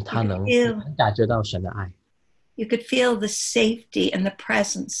他能感觉到神的爱， You could feel the safety and the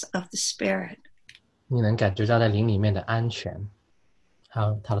presence of the Spirit. 你能感觉到在灵里面的安全，还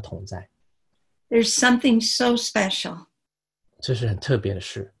有他的同在， There's something so special 这是很特别的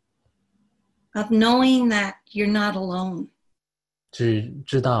事。 of knowing that you're not alone.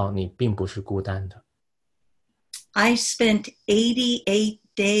 知道你并不是孤单的。 I spent 88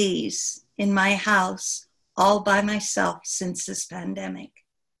 days in my house all by myself since this pandemic.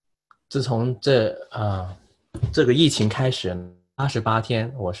 自从这个疫情开始，88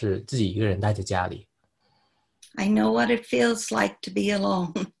天，我是自己一个人待在家里， I know what it feels like to be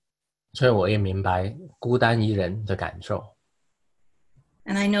alone. 所以我也明白孤单一人的感受。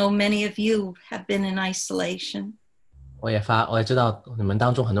 And I know many of you have been in isolation. 我也知道你们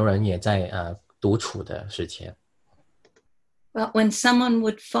当中很多人也在独处的时间。 But when someone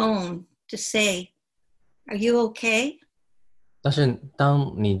would phone to say, "Are you okay?" 但是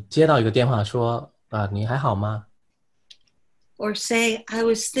当你接到一个电话说你还好吗？ or say, "I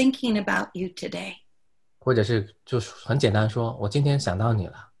was thinking about you today." 或者是就是很简单说我今天想到你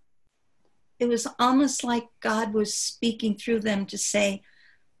了， It was almost like God was speaking through them to say,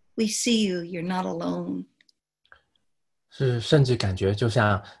 "We see you, you're not alone." 是甚至感觉就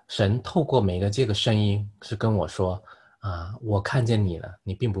像神透过每个这个声音是跟我说我看见你了，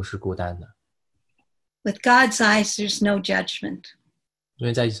你并不是孤单的。 With God's eyes, there's no judgment. 因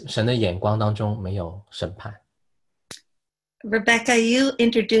为在神的眼光当中没有审判。 Rebecca, you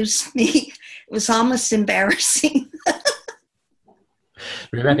introduced me. It was almost embarrassing.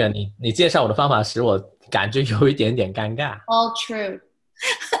 Rebecca， 你介绍我的方法使我感觉有一点点尴尬。 All true.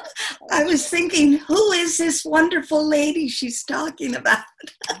 I was thinking, who is this wonderful lady she's talking about?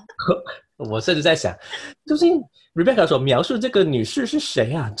 我甚至在想，究竟 Rebecca 所描述这个女士是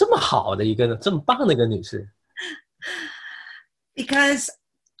谁啊？这么好的一个，这么棒的一个女士。 Because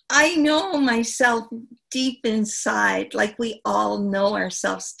I know myself deep inside, like we all know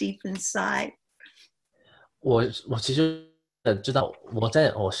ourselves deep inside. 我其实知道我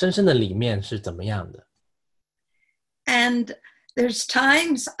在我深深的里面是怎么样的。 And there's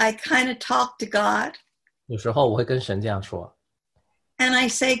times I kind of talk to God 有时候我会跟神这样说， and I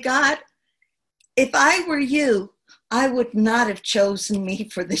say, "God, if I were you, I would not have chosen me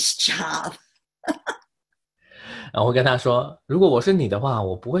for this job." 然后会跟他说，如果我是你的话，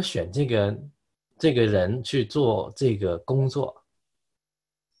我不会选这个人去做这个工作。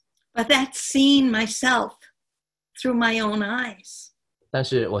 But that's seeing myself through my own eyes. 但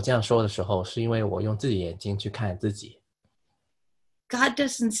是我这样说的时候，是因为我用自己眼睛去看自己。 God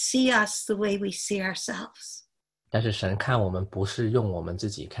doesn't see us the way we see ourselves. 但是神看我们不是用我们自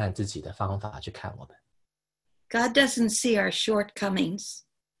己看自己的方法去看我们， God doesn't see our shortcomings.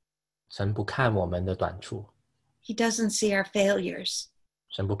 神不看我们的短处， He doesn't see our failures.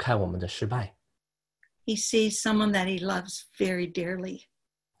 神不看我们的失败， He sees someone that he loves very dearly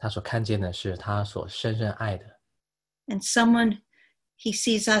他所看见的是他所深深爱的， and someone he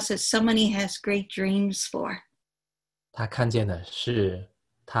sees us as someone he has great dreams for. 他看见的是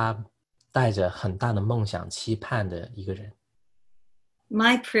他带着很大的梦想期盼的一个人。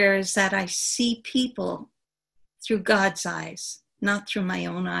 My prayer is that I see people through God's eyes, not through my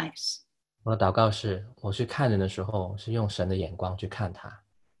own eyes. 我的祷告是，我去看人的时候是用神的眼光去看他，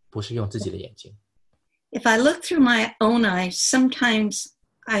不是用自己的眼睛。 If I look through my own eyes, sometimes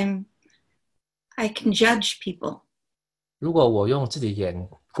I can judge people. 如果我用自己的眼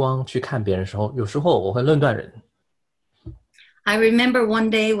光去看别人的时候，有时候我会论断人。 I remember one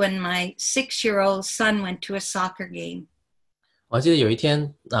day when my 6-year-old son went to a soccer game. 我还记得有一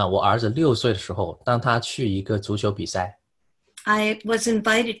天我儿子6岁的时候，当他去一个足球比赛， I was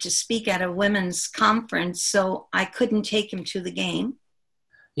invited to speak at a women's conference, so I couldn't take him to the game.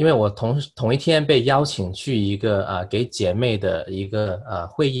 因为我同一天被邀请去一个给姐妹的一个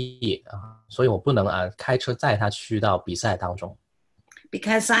会议所以我不能开车载他去到比赛当中。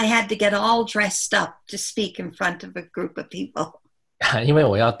 Because I had to get all dressed up to speak in front of a group of people. 因为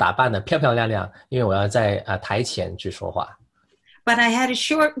我要打扮得漂漂亮亮，因为我要在台前去说话。 But I had a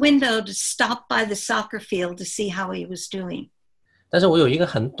short window to stop by the soccer field to see how he was doing. 但是我有一个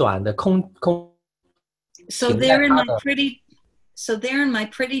很短的空 So there in my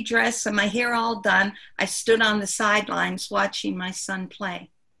pretty dress and my hair all done, I stood on the sidelines watching my son play.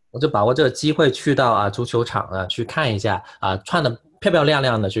 我就把握这个机会去到足球场去看一下穿得漂漂亮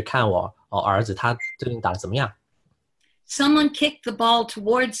亮的去看我儿子他最近打得怎么样。Someone kicked the ball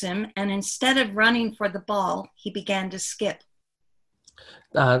towards him, and instead of running for the ball, he began to skip.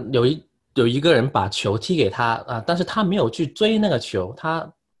 有一个人把球踢给他但是他没有去追那个球，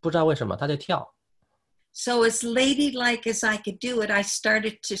他不知道为什么他在跳。So as ladylike as I could do it, I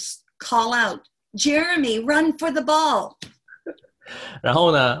started to call out, Jeremy, run for the ball. 然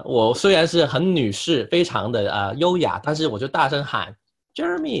后呢，我虽然是很女士，非常的优雅，但是我就大声喊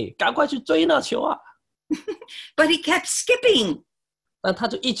Jeremy 赶快去追那球啊。But he kept skipping. 那他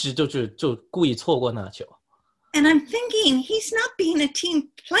就一直就故意错过那球。And I'm thinking, he's not being a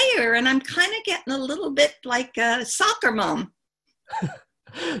team player, and I'm kind of getting a little bit like a soccer mom.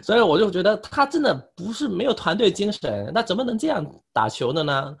 所以我就觉得他真的不是没有团队精神，那怎么能这样打球的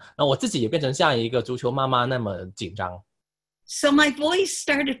呢？然后我自己也变成像一个足球妈妈那么紧张。So my voice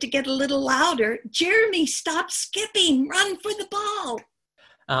started to get a little louder. Jeremy, stop skipping. Run for the ball.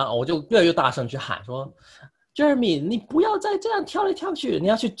 我就越来越大声去喊说 Jeremy 你不要再这样跳来跳去，你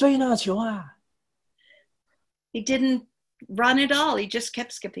要去追那个球啊。He didn't run at all. He just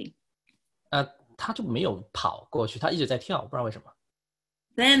kept skipping. 他就没有跑过去，他一直在跳，不知道为什么。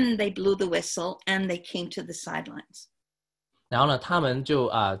Then they blew the whistle and they came to the sidelines. 然后呢，他们就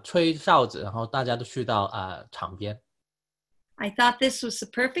吹哨子，然后大家都去到场边。I thought this was the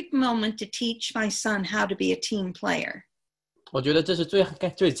perfect moment to teach my son how to be a team player. 我觉得这是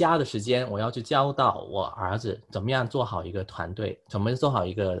最佳的时间，我要去教导我儿子怎么样做好一个团队，怎么做好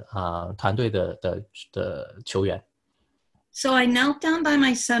一个团队的球员。So I knelt down by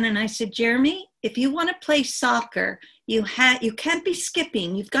my son and I said, Jeremy, if you want to play soccer, you can't be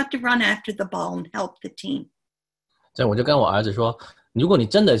skipping. You've got to run after the ball and help the team. 所以我就跟我儿子说，如果你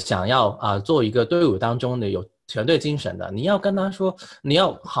真的想要做一个队伍当中的有团队精神的，你要跟他说，你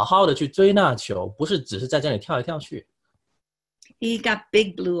要好好的去追那球，不是只是在这里跳来跳去。He got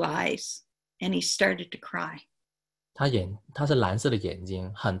big blue eyes and he started to cry. 他是蓝色的眼睛，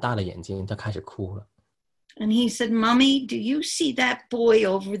很大的眼睛，他开始哭了。And he said, Mommy, do you see that boy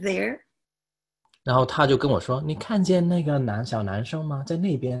over there? 然后他就跟我说，你看见那个小男生吗？在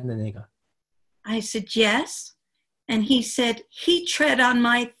那边的那个。I said, yes. And he said, he tread on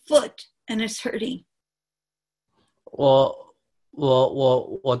my foot and it's hurting. 我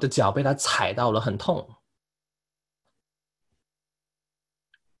的脚被他踩到了，很痛。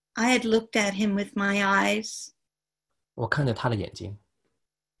I had looked at him with my eyes. 我看着他的眼睛。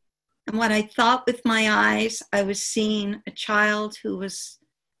And what I thought with my eyes, I was seeing a child who was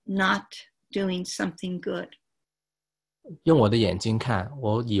not doing something good. 用我的眼睛看，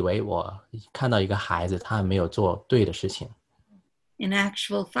我以为我看到一个孩子，他没有做对的事情。In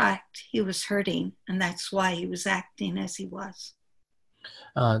actual fact, he was hurting, and that's why he was acting as he was.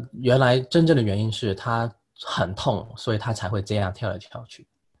 原来真正的原因是他很痛，所以他才会这样跳来跳去。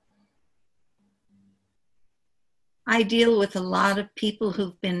I deal with a lot of people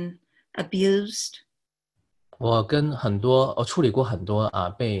who've been abused. 我处理过很多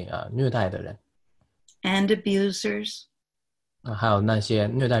被虐待的人 And abusers. 还有那些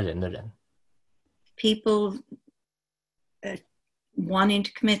虐待人的人。People wanting to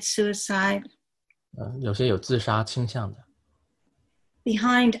commit suicide. 有些有自杀倾向的。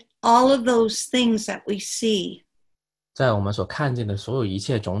Behind all of those things that we see, 在我们所看见的所有一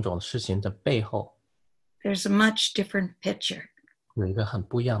切种种事情的背后， there's a much different picture. 有一个很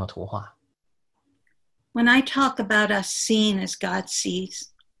不一样的图画。When I talk about us seeing as God sees,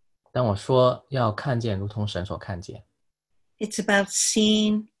 当我说要看见如同神所看见， it's about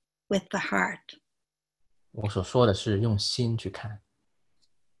seeing with the heart. 我所说的是用心去看。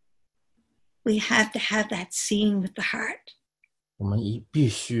We have to have that seeing with the heart. 我们必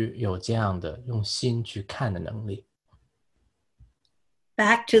须有这样的用心去看的能力。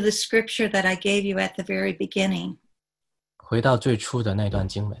Back to the scripture that I gave you at the very beginning. 回到最初的那段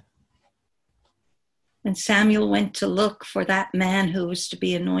经文。When Samuel went to look for that man who was to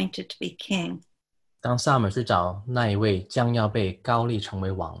be anointed to be king. 当撒母耳去找那一位将要被膏立成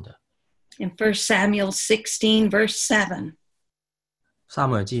为王的。In 1 Samuel 16 verse 7. 撒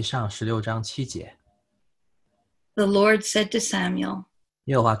母耳记上16章7节。The Lord said to Samuel,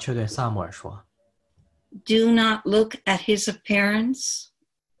 耶和华却对撒母耳说 Do not look at his appearance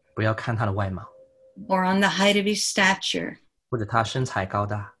不要看他的外貌， or on the height of his stature, 或者他身材高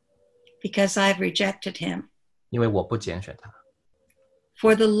大， because I've rejected him. 因为我不拣选他。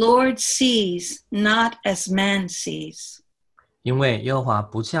 For the Lord sees not as man sees. 因为耶和华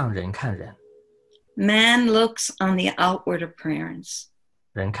不像人看人， Man looks on the outward appearance,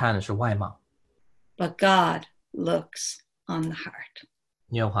 人看的是外貌， but God looks on the heart.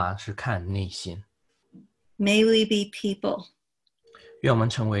 耶和华是看内心。 May we be people 愿我们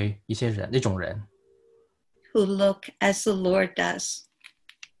成为一种人， who look as the Lord does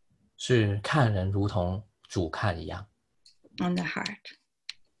是看人如同主看一样， on the heart.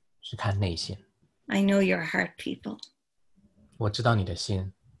 是看内心。 I know your heart, people, 我知道你的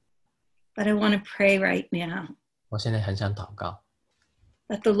心， but I want to pray right now 我现在很想祷告，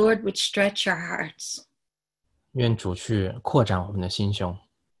 that the Lord would stretch our hearts, 愿主去扩展我们的心胸，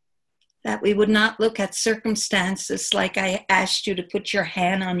 that we would not look at circumstances like I asked you to put your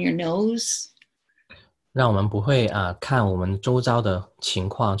hand on your nose, 让我们不会看我们周遭的情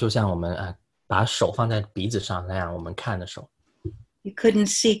况，就像我们把手放在鼻子上那样，我们看的时候， you couldn't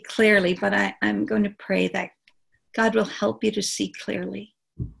see clearly, but I'm going to pray that God will help you to see clearly.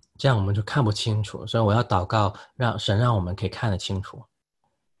 这样我们就看不清楚。所以我要祷告，让神让我们可以看得清楚，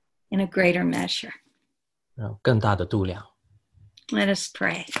 in a greater measure. 让更大的度量。 Let us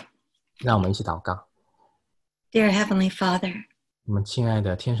pray. 让我们一起祷告。 Dear Heavenly Father, 我们亲爱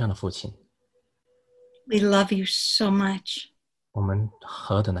的天上的父亲， we love you so much. 我们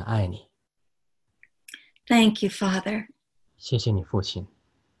何等的爱你！ Thank you, Father, 谢谢你，父亲，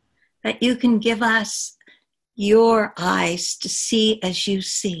 that you can give us your eyes to see as you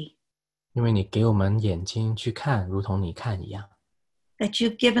see, 因为你给我们眼睛去看，如同你看一样。 that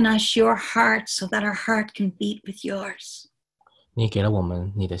you've given us your heart so that our heart can beat with yours. 你给了我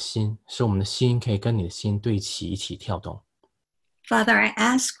们你的心，使我们的心可以跟你的心对齐，一起跳动。 Father, I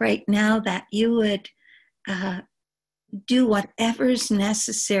ask right now that you would do whatever is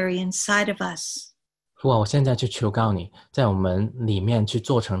necessary inside of us, 父啊，我现在就求告你，在我们里面去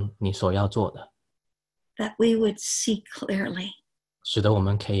做成你所要做的， that we would see clearly. 使得我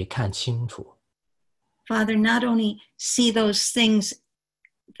们可以看清楚。 Father, not only see those things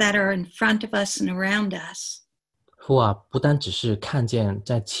that are in front of us and around us, 父啊，不单只是看见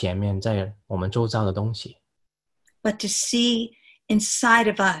在前面，在我们周遭的东西， but to see inside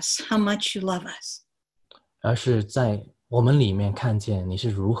of us how much you love us. 而是在我们里面看见你是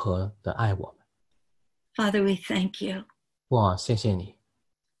如何的爱我们。 Father, we thank you. 父啊，谢谢你，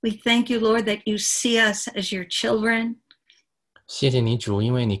 We thank you, Lord, that you see us as your children, 谢谢你主，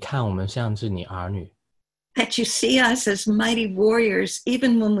因为你看我们像是你儿女， that you see us as mighty warriors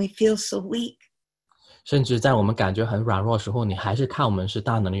even when we feel so weak. 甚至在我们感觉很软弱的时候，你还是看我们是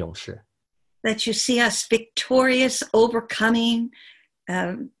大能的勇士。 That you see us victorious, overcoming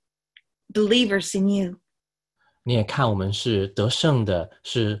believers in you. 你也看我们是得胜的，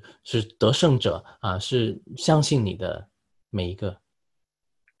是得胜者啊，是相信你的每一个。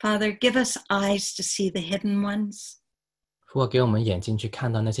 Father, give us eyes to see the hidden ones. 父啊，给我们眼睛去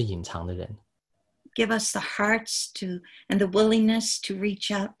看到那些隐藏的人， Give us the hearts and the willingness to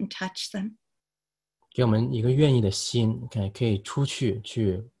reach out and touch them. 给我们一个愿意的心，可以出去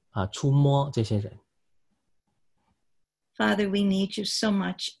触摸这些人。 Father, we need you so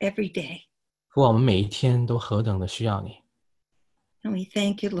much every day. 父啊，我们每一天都何等的需要你。 And we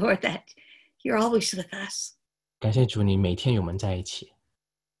thank you, Lord, that you're always with us. 感谢主，你每天与我们在一起。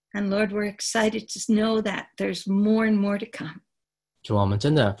 And Lord, we're excited to know that there's more and more to come. 主啊，我们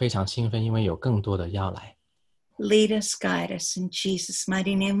真的非常兴奋，因为有更多的要来。 Lead us, guide us. In Jesus'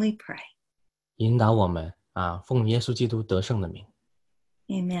 mighty name we pray. 引导我们奉耶稣基督得胜的名。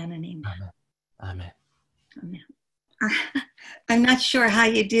 Amen and amen. 阿们。 Amen. I'm not sure how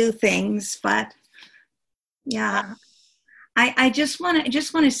you do things, but yeah. I just want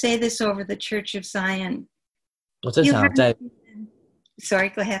to say this over the Church of Zion. 我正想在 Sorry,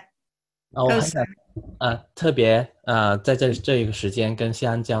 go ahead. 我很想特别在这一个时间跟西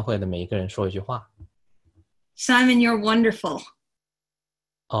安教会的每一个人说一句话。 Simon, you're wonderful.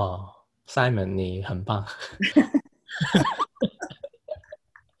 Simon, 你很棒。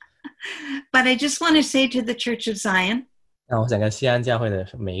But I just want to say to the Church of Zion, 那我想跟西安教会的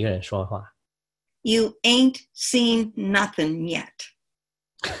每一个人说话。 you ain't seen nothing yet.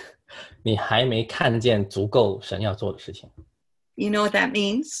 你还没看见足够神要做的事情， You know what that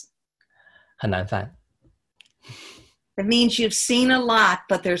means? 很难翻。 It means you've seen a lot,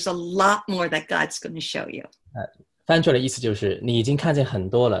 but there's a lot more that God's going to show you. 翻出来的意思就是你已经看见很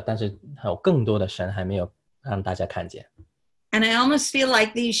多了，但是还有更多的神还没有让大家看见。 And I almost feel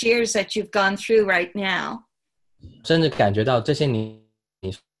like these years that you've gone through right now 甚至感觉到这些你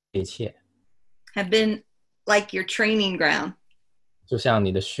一切 have been like your training ground, 就像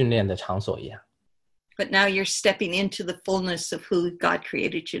你的训练的场所一样， but now you're stepping into the fullness of who God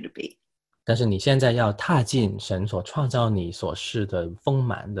created you to be. 但是你现在要踏进神所创造你所示的丰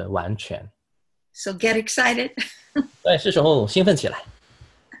满的完全。 So get excited. 对，是时候兴奋起来。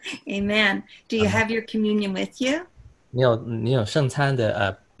 Amen. Do you have your communion with you? 你有圣餐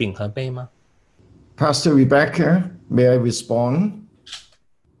的饼和杯吗？ Pastor Rebecca, may I respond?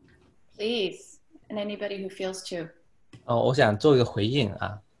 Please, and anybody who feels to. 我想做一个回应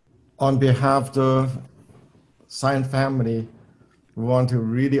啊。On behalf of the Zion family, we want to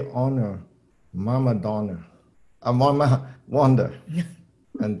really honor Mama Donna, Mama Wanda,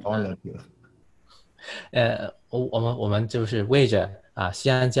 and Donna too. 我们就是为着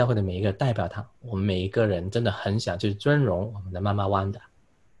西安教会的每一个代表他，我们每一个人真的很想去尊荣我们的妈妈湾的。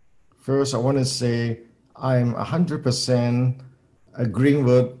First, I want to say I'm 100% agreeing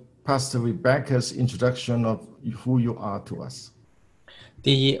with Pastor Rebecca's introduction of who you are to us.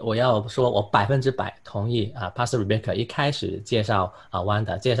 第一，我要说，我100%同意Pastor Rebecca 一开始介绍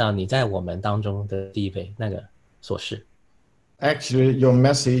Wanda，介绍你在我们当中的地位那个所示。Actually, your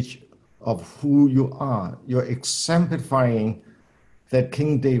message of who you are, you're exemplifying that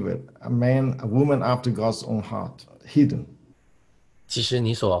King David, a man, a woman after God's own heart, hidden. 其实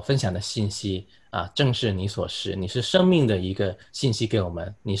你所分享的信息正是你所示，你是生命的一个信息给我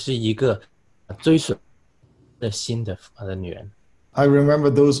们，你是一个追随的心的女人。I remember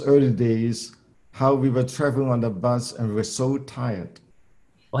those early days, how we were traveling on the bus and we were so tired.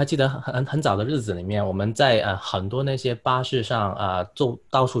 我还记得很早的日子里面，我们在很多那些巴士上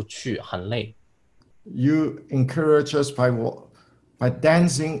到处去，很累。You encourage us by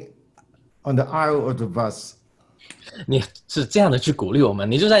dancing on the aisle of the bus. 你是这样的去鼓励我们，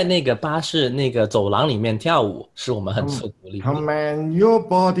你就在那个巴士那个走廊里面跳舞，使我们很受鼓励。Command your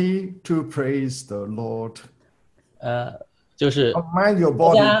body to praise the Lord. 就是 Command your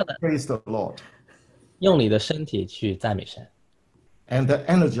body to praise the Lord. 用你的身体去赞美神。And that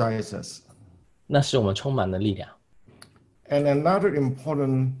energizes us. 那使我们充满了力量。And another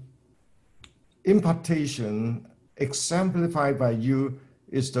important impartation exemplified by you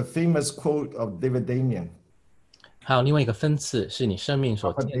is the famous quote of David Damien. 还有另外一个分次是你生命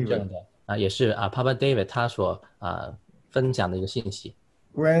所见证的也是Papa David 他所分享的一个信息。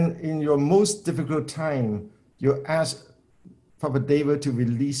When in your most difficult time, you ask Papa David to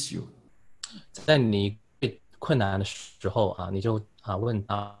release you. 在你最困难的时候你就问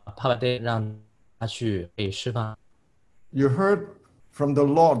Papa David 让他去被释放。You heard from the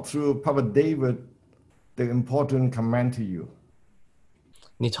Lord through Papa David the important command to you.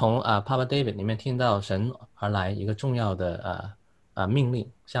 你从Papa David 里面听到神而来一个重要的命令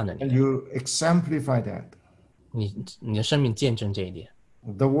向着 And 你， you exemplify that. 你的生命见证这一点。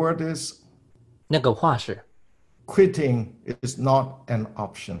 The word is 那个话是 quitting is not an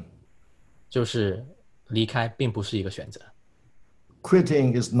option. 就是离开并不是一个选择，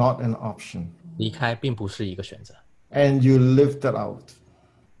 Quitting is not an option. 离开并不是一个选择。 And you live that out.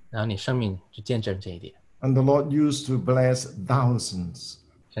 然后你生命去见证这一点， And the Lord used to bless thousands.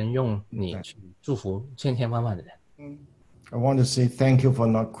 神用你去祝福千千万万的人。 I want to say thank you for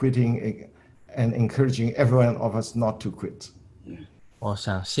not quitting and encouraging everyone of us not to quit. 我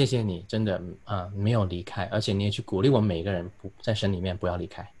想谢谢你，真的没有离开，而且你也去鼓励我们每个人在神里面不要离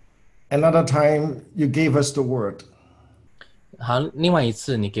开。 Another time you gave us the word. 好，另外一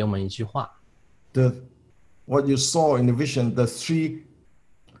次你给我们一句话， What you saw in the vision, the 3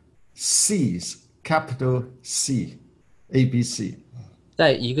 C's, capital C, ABC.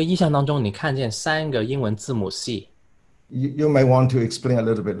 在一个意象当中，你看见3个英文字母 C。 You may want to explain a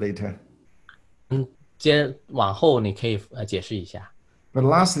little bit later. 往后你可以解释一下。 But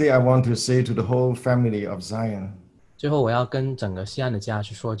lastly, I want to say to the whole family of Zion. 最后我要跟整个西安的家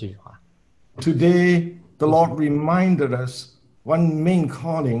去说这句话。 Today, the Lord reminded us one main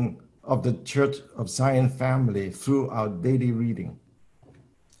calling of the Church of Zion family through our daily reading.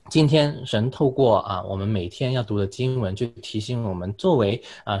 今天神透过我们每天要读的经文，去提醒我们，作为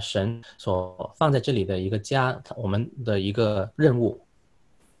神所放在这里的一个家，我们的一个任务。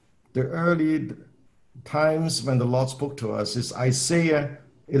 The early times when the Lord spoke to us is Isaiah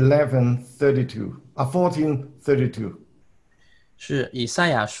 14:32. 是以赛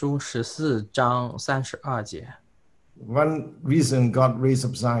亚书14章32节。 One reason God raised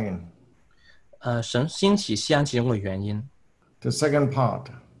up Zion. 神兴起西安其中的原因。 The second part.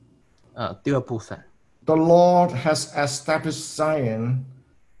 第二部分。 The Lord has established Zion,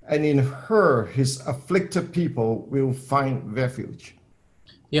 and in her his afflicted people will find refuge.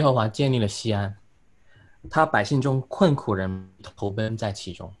 耶和华建立了西安，他百姓中困苦人投奔在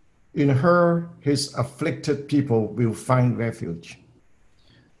其中。 In her his afflicted people will find refuge.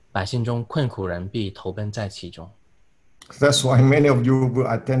 百姓中困苦人必投奔在其中。 That's why many of you will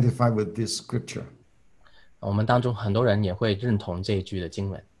identify with this scripture. 我们当中很多人也会认同这一句的经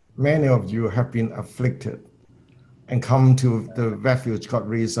文。 Many of you have been afflicted and come to the refuge God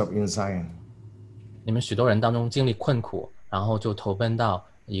raised up in Zion. 你们许多人当中经历困苦，然后就投奔到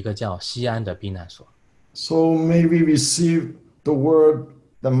一个叫西安的避难所。So may we receive the word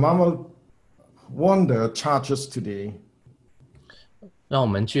that Mama Wanda charges today. 让我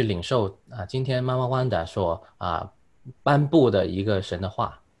们去领受今天妈妈湾达所颁布的一个神的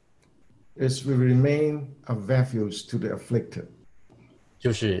话， Is we remain a refuge to the afflicted.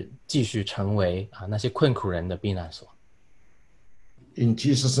 就是继续成为那些困苦人的避难所。In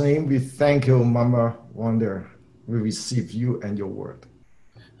Jesus' name, we thank you, Mama Wanda. We receive you and your word.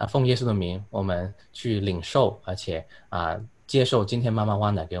 奉耶稣的名，我们去领受，而且接受今天妈妈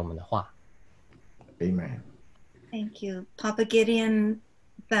湾达给我们的话。Amen. Thank you. Papa Gideon,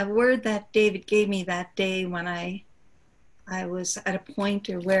 that word that David gave me that day when I was at a point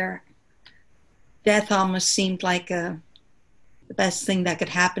where death almost seemed like the best thing that could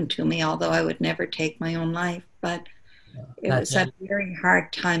happen to me, although I would never take my own life. But it was a very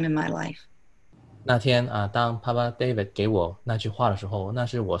hard time in my life. 那天当 Papa David 给我那句话的时候，那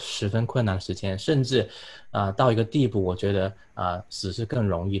是我十分困难的时间，甚至到一个地步，我觉得死是更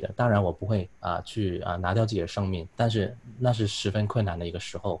容易的。当然我不会去拿掉自己的生命，但是那是十分困难的一个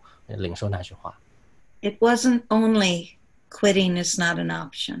时候，领受那句话。It wasn't only quitting is not an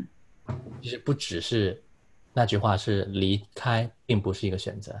option. 其实不只是那句话是离开，并不是一个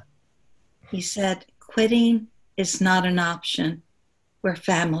选择。He said, quitting is not an option. We're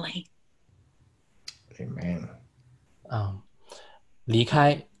family. Amen. 离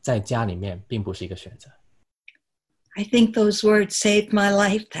开在家里面并不是一个选择。I think those words saved my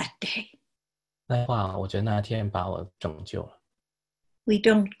life that day. 那话我觉得那天把我拯救了。We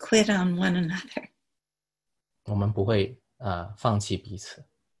don't quit on one another. 我们不会放弃彼此。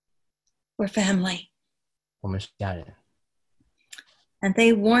We're family. 我们是家人。And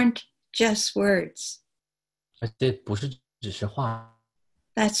they weren't just words. 而这不是只是话。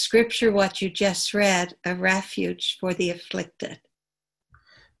That scripture, what you just read, a refuge for the afflicted.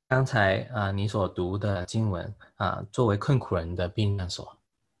 刚才你所读的经文作为困苦人的避难所。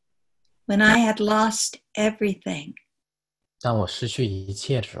When I had lost everything. 当我失去一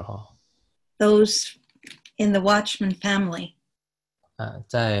切的时候。Those in the Watchman family.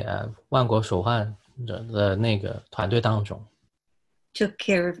 在万国守望者的那个团队当中。Took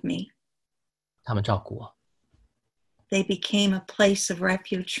care of me. 他们照顾我。They became a place of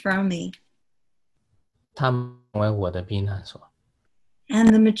refuge for me. 他们成为我的避难所。And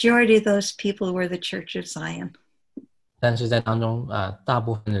the majority of those people were the Church of Zion. 但是在当中大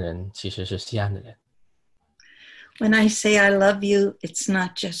部分的人其实是西安的人。When I say I love you, it's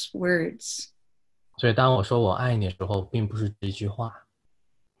not just words. 所以当我说我爱你的时候，并不是一句话。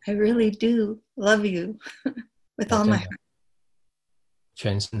I really do love you with all my heart.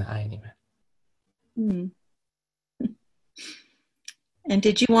 全心的爱你们。And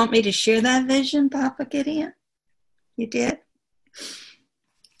did you want me to share that vision, Papa Gideon? You did?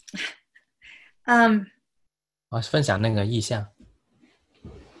 我分享那个意象。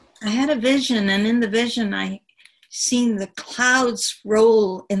I had a vision, and in the vision I seen the clouds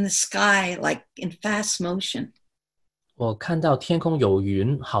roll in the sky like in fast motion. 我看到天空有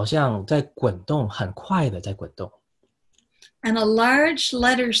云，好像在滚动，很快的在滚动。And a large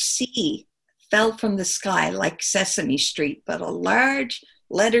letter C fell from the sky like Sesame Street, but a large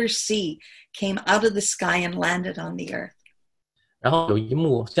letter C came out of the sky and landed on the earth. 然后有一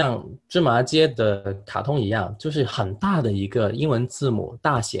幕像芝麻街的卡通一样，就是很大的一个英文字母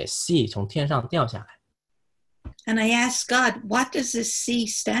大写 C 从天上掉下来。And I asked God, what does this C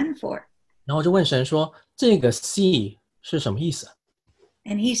stand for? 然后我就问神说，这个 C 是什么意思？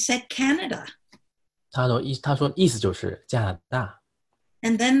 And he said Canada. 他说意思就是加拿大。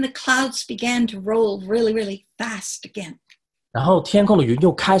And then the clouds began to roll really, really fast again. 然后天空的云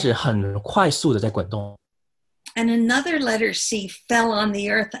又开始很快速的在滚动。And another letter C fell on the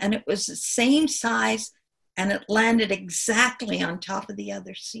earth, and it was the same size, and it landed exactly on top of the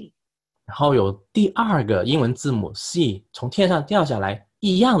other C. 然后有第二个英文字母 C 从天上掉下来，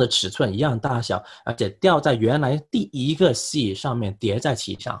一样的尺寸，一样大小，而且掉在原来第一个 C 上面叠在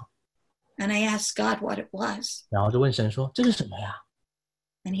其上。And I asked God what it was. 然后就问神说，这是什么呀？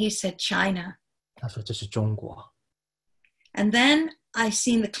 And he said, China. 他说这是中国。And then I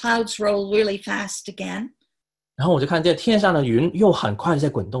seen the clouds roll really fast again. 然后我就看见天上的云又很快的在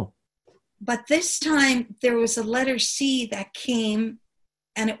滚动。But this time there was a letter C that came,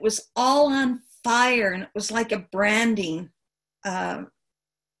 and it was all on fire, and it was like a branding,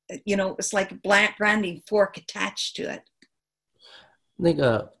 it was like a branding fork attached to it. 那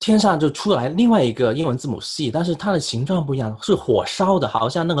个天上就出来另外一个英文字母 C， 但是它的形状不一样，是火烧的，好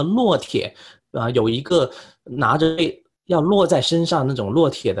像那个烙铁有一个拿着要落在身上那种烙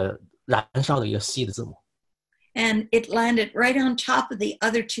铁的燃烧的一个 C 的字母。And it landed right on top of the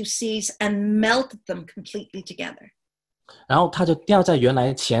other two C's and melted them completely together. 然后它就掉在原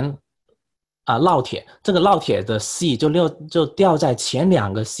来前烙铁，这个烙铁的 C 就掉在前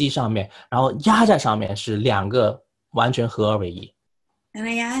2个 C 上面，然后压在上面，是2个完全合而为一。And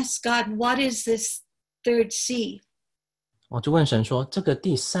I asked God, what is this third C? 我就问神说，这个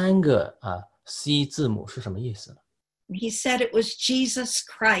第3个C 字母是什么意思呢？ He said it was Jesus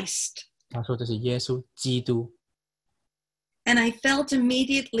Christ. 他说这是耶稣基督。And I felt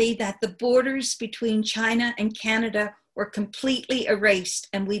immediately that the borders between China and Canada were completely erased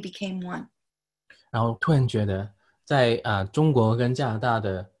and we became one. 然后突然觉得在中国跟加拿大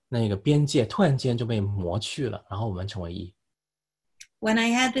的那个边界突然间就被磨去了，然后我们成为一。When I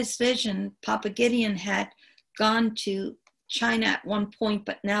had this vision, Papa Gideon had gone to China at one point,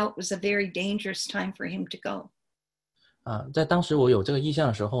 but now it was a very dangerous time for him to go. 在当时我有这个意象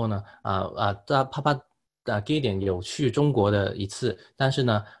的时候呢Papa Gideon 有去中国的一次，但是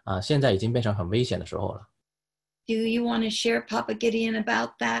呢现在已经变成很危险的时候了。Do you want to share, Papa Gideon,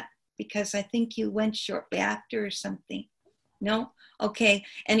 about that? Because I think you went shortly after or something. No? Okay.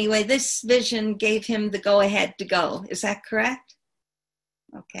 Anyway, this vision gave him the go-ahead to go. Is that correct?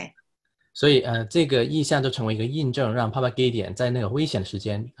 Okay. 所以这个意象就成为一个印证，让 Papa Gideon 在那个危险的时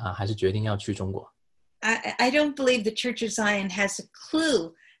间还是决定要去中国。I don't believe the Church of Zion has a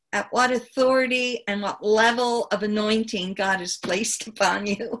clue at what authority and what level of anointing God has placed upon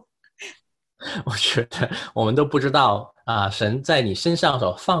you. 我觉得我们都不知道神在你身上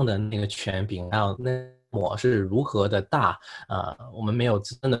所放的那个权柄，还有那抹是如何的大我们没有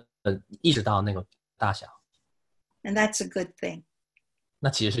真的意识到那个大小。 And that's a good thing. 那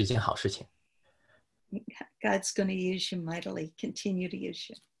其实是一件好事情。 God's going to use you mightily. Continue to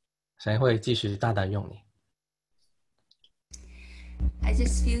use you. 神会继续大大用你。 I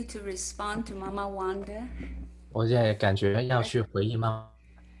just feel to respond to Mama Wanda. 我现在感觉要去回应妈妈。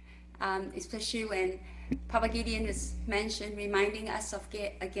 Especially when Papa Gideon was mentioned, reminding us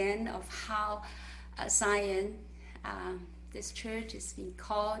again of how Zion, this church, is being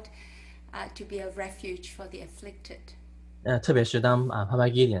called to be a refuge for the afflicted. 特别是当Papa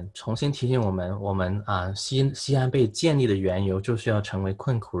Gideon 重新提醒我们西安被建立的缘由，就是要成为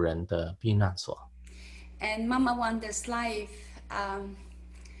困苦人的避难所。 And Mama Wanda's life,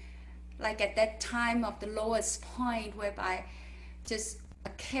 like at that time of the lowest point, whereby just a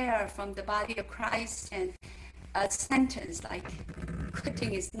care from the body of Christ and a sentence like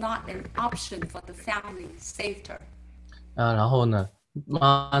quitting is not an option for the family saved her. 然后呢，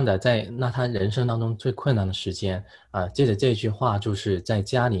慢慢的在他人生当中最困难的时间接着这句话就是在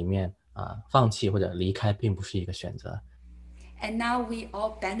家里面放弃或者离开并不是一个选择。 And now we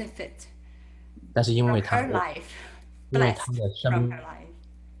all benefit 但是因为 from 他 her life, 因为 blessed 他的生 from 命 her life.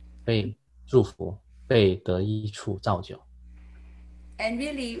 被祝福被得益处造就。 And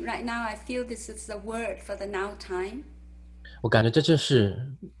really, right now, I feel this is the word for the now time. 我感觉这就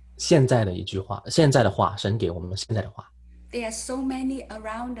是现在的一句话，现在的话，神给我们现在的话。 There are so many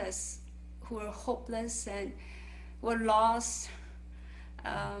around us who are hopeless and were lost.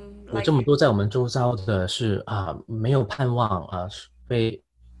 有这么多在我们周遭的是没有盼望是被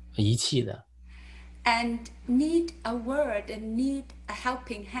遗弃的。 And need a word and need a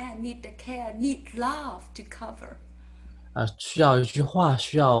helping hand, need the care, need love to cover. 需要一句话，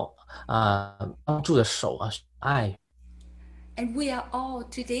需要帮助的手爱。 And we are all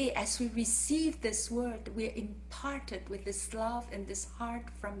today, as we receive this word, we are imparted with this love and this heart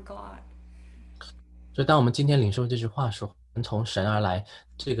from God. 所以当我们今天领受这句话的时候，从神而来，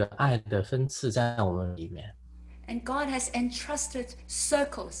这个爱的分赐在我们里面。 And God has entrusted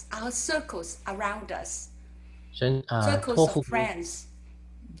circles, our circles around us, 神circles 托 of 付 friends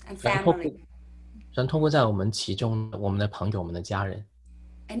and 神托 family. 付神通过在我们其中我们的朋友、我们的家人，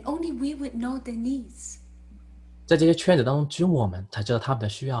 And only we would know their needs. 在这些圈子当中，只有我们才知道他们的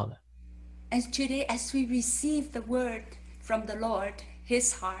需要的。 And today, as we receive the word from the Lord,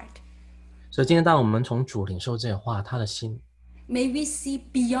 His heart, 所以今天当我们从主领受这些话，他的心， may we see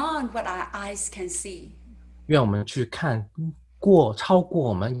beyond what our eyes can see. 愿我们去看超过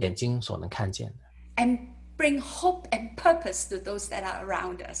我们眼睛所能看见的， And bring hope and purpose to those that are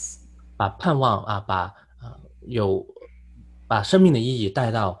around us. 把盼望把生命的意义带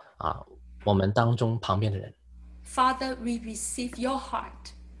到我们当中旁边的人。 Father, we receive your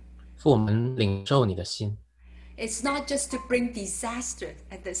heart. 父，我们领受你的心， It's not just to bring disaster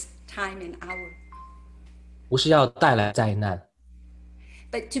at this time and hour, 不是要带来灾难，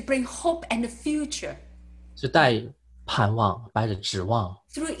 but to bring hope and a future 是带盼望，带着指望，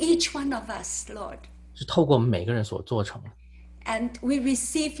 through each one of us, Lord. 是透过每个人所做成的。And we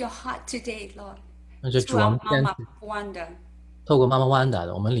receive your heart today, Lord, 那就 through 主啊，我 our 们现在 Mama Wanda. 透过妈妈万达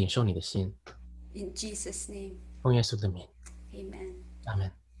的，我们领受你的心， In Jesus' name, 奉耶稣的名， amen. 阿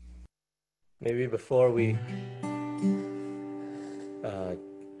门。 Maybe before we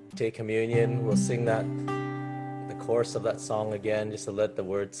take communion, we'll sing the chorus of that song again, just to let the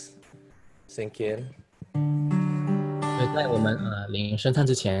words sink in. 所以在我们领圣餐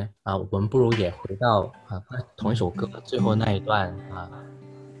之前我们不如也回到同一首歌最后那一段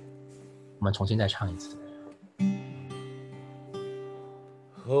我们重新再唱一次。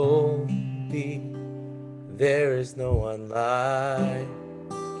 Holy, there is no one like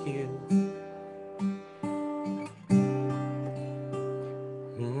you.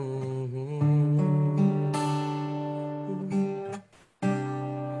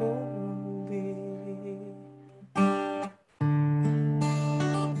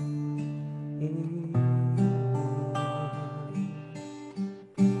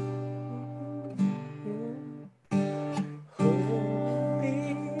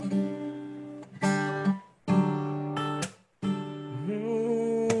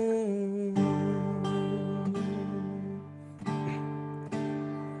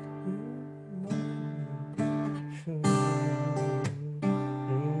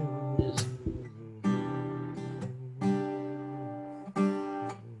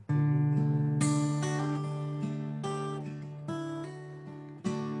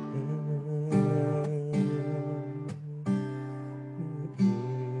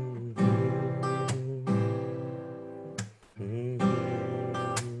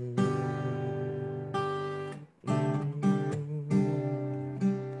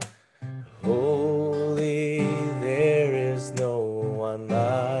 Holy, there is no one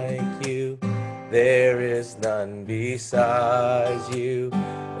like you. There is none besides you.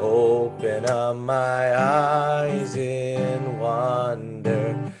 Open up my eyes in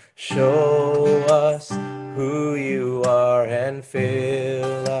wonder. Show us who you are and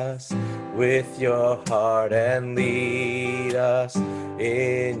fill us with your heart and lead us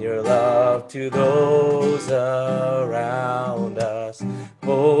in your love to those around us.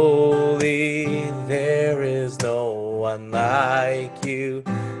 Holy, there is no one like you.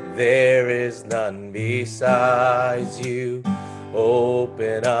 There is none besides you.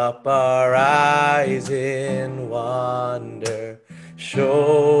 Open up our eyes in wonder.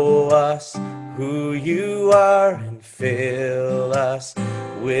 Show us who you are and fill us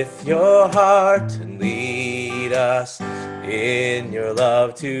with your heart and lead us in your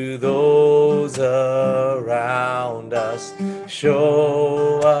love to those around us.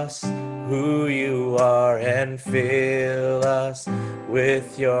 Show us who you are and fill us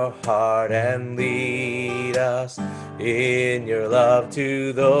with your heart and lead us in your love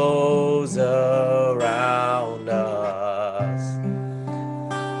to those around us.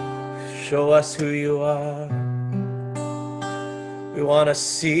 Show us who you are. We want to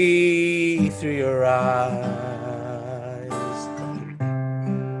see through your eyes.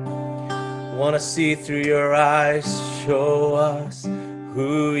 Want to see through your eyes. Show us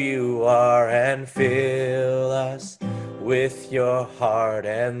who you are and fill us with your heart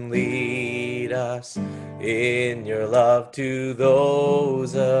and lead us in your love to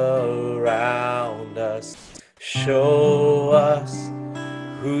those around us. Show us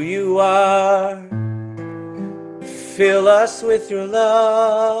who you are. Fill us with your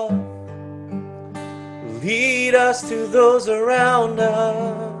love. Lead us to those around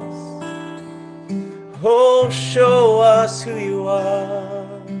us. Oh, show us who you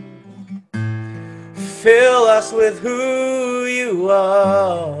are. Fill us with who you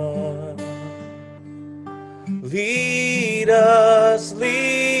are. Lead us,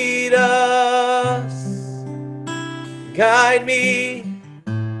 lead us. Guide me.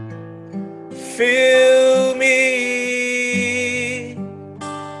 Fill me.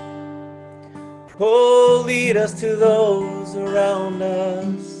 Oh, lead us to those around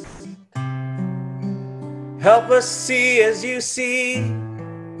us. Help us see as you see.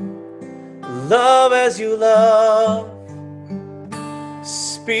 Love as you love.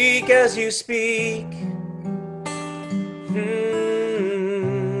 Speak as you speak.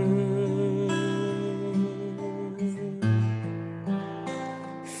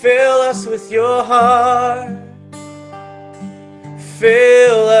 Fill us with your heart.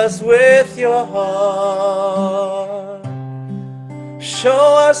 Fill us with your heart.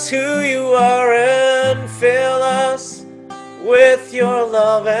 Show us who you are and fill us with your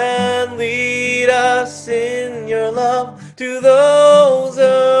love and lead us in your love to those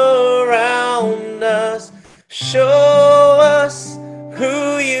around us. Show us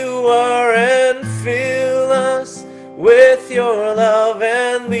who you are and fill us with your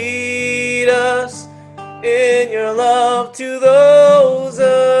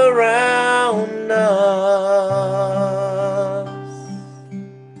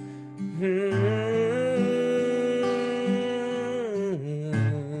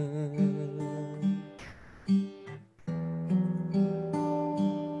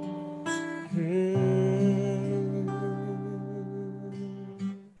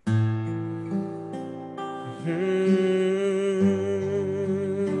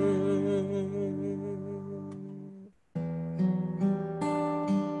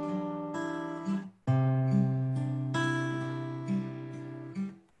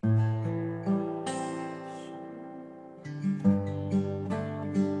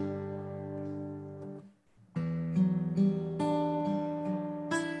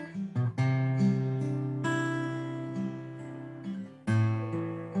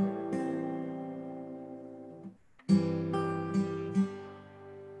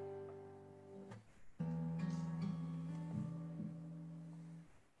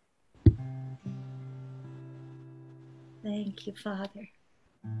Thank you, Father.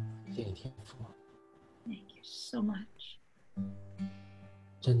 谢谢天父， Thank you so much.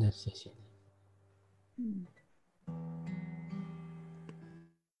 真的谢谢你。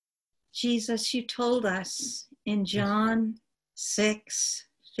 Jesus, you told us in John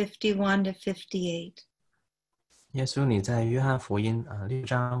 6:51 to 58. 耶稣，你在约翰福音6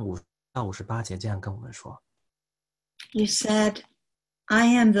章5到58节这样跟我们说， You said, I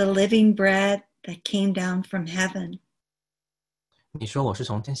am the living bread that came down from heaven. 你说我是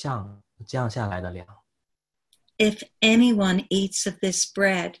从天上降下来的粮， If anyone eats of this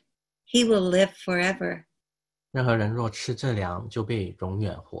bread, he will live forever. 任何人若吃这粮，就必永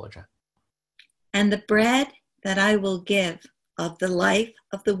远活着。 And the bread that I will give of the life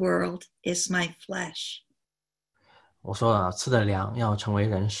of the world is my flesh. 我说赐的粮要成为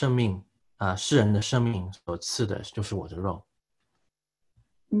人生命世人的生命所赐的，就是我的肉。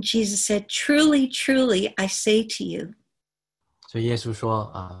 And Jesus said, Truly, truly, I say to you, 所以耶稣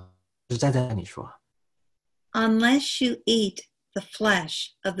说实在在你说， unless you eat the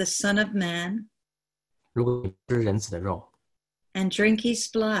flesh of the Son of Man 如果你不吃人子的肉， and drink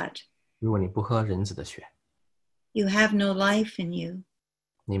his blood, 如果你不喝人子的血， you have no life in you.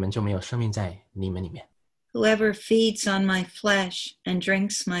 你们就没有生命在你们里面。 Whoever feeds on my flesh and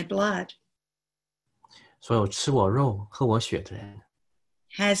drinks my blood 所有吃我肉喝我血的人，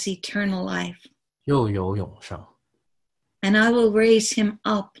 has eternal life, 又有永生。 and I will raise him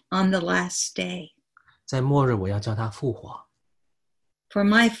up on the last day. 在末日我要叫他复活， For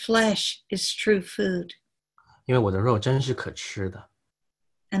my flesh is true food, 因为我的肉真是可吃的，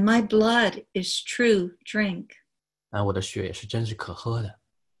 and my blood is true drink. 我的血也是真是可喝的。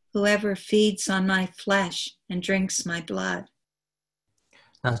 Whoever feeds on my flesh and drinks my blood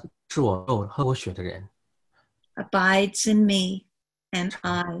那吃我肉喝我血的人， abides in me, and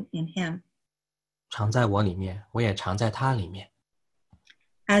I in him. 常在我里面，我也常在他里面。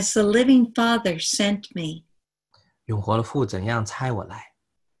 As the living Father sent me, 永活的父怎样差我来，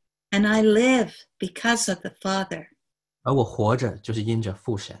 and I live because of the Father, 而我活着就是因着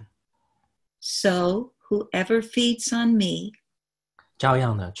父神。 so whoever feeds on me, 照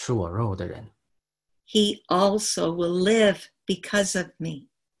样的吃我肉的人， he also will live because of me.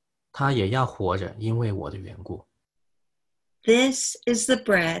 他也要活着，因为我的缘故。 This is the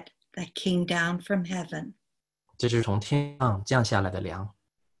bread that came down from heaven, 这就是从天上降下来的粮，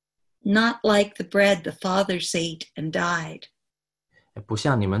 not like the bread the fathers ate and died. 不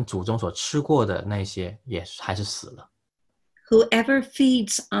像你们祖宗所吃过的那些，也还是死了。 Whoever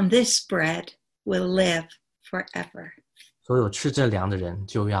feeds on this bread will live forever. 所有吃这粮的人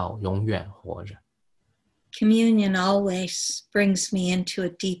就要永远活着。 Communion always brings me into a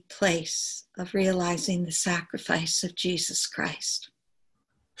deep place of realizing the sacrifice of Jesus Christ.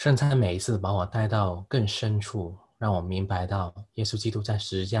 圣餐每一次把我带到更深处，让我明白到耶稣基督在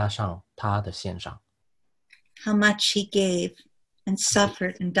十字架上他的献上， How much he gave and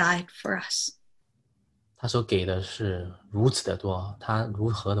suffered and died for us. 他所给的是如此的多，他如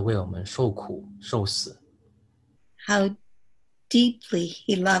何的为我们受苦受死， How deeply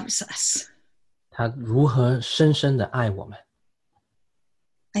he loves us. 他如何深深的爱我们。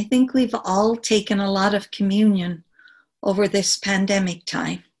 I think we've all taken a lot of communion over this pandemic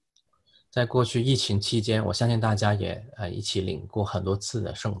time. 在过去疫情期间，我相信大家也一起领过很多次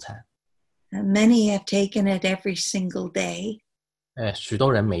的圣餐， Many have taken it every single day. 许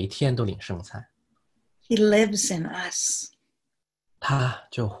多人每一天都领圣餐， He lives in us. 他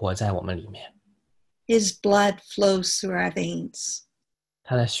就活在我们里面， His blood flows through our veins.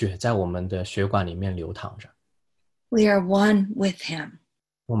 他的血在我们的血管里面流淌着， We are one with him,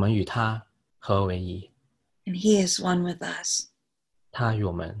 我们与他合为一， and he is one with us. 他与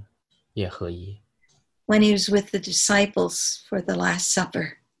我们也合一。 When he was with the disciples for the Last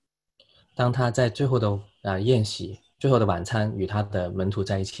Supper, 当他在最后的宴席、最后的晚餐与他的门徒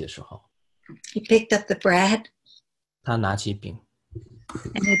在一起的时候， he picked up the bread 他拿起饼，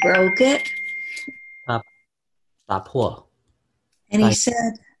 and he broke it, 他打破， and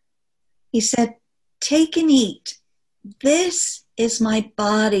he said, take and eat. This is my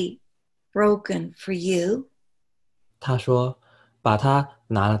body broken for you. 他说把它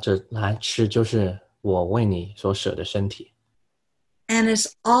拿着来吃，就是我为你所舍的身体。 And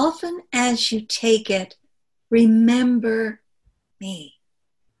as often as you take it, remember me.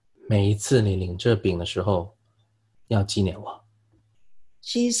 每一次你领这饼的时候，要纪念我。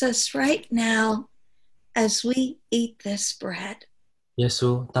 Jesus, right now, as we eat this bread, 耶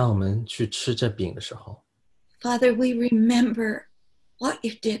稣，当我们去吃这饼的时候， Father, we remember what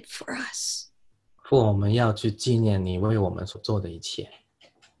you did for us, 父，我们要去纪念你为我们所做的一切，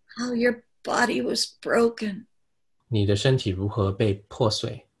 how your body was broken, 你的身体如何被破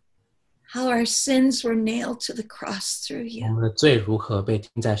碎， how our sins were nailed to the cross through 我 you. 们的罪如何被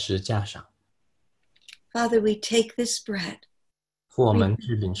钉在十字架上。 Father, we take this bread, 父，我们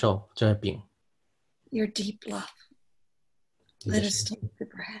去领受这饼， your deep love. 你 Let 的 us 深 take the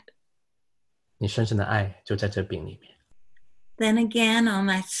bread. 你深深的爱就在这饼里面。 Then again, on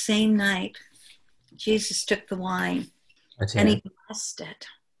that same night, Jesus took the wine 而 and he 且 blessed it.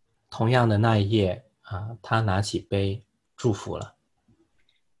 同样的那一夜他拿起杯祝福了，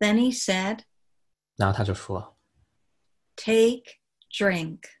 Then he said, 然后他就说 take,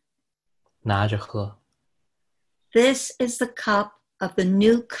 drink. 拿着喝， This is the cup of the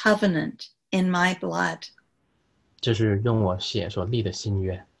new covenant in my blood. 这是用我血所立的新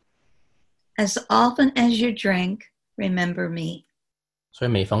约。 As often as you drink, remember me. 所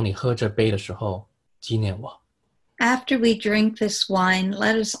以每逢你喝这杯的时候，纪念我。 After we drink this wine,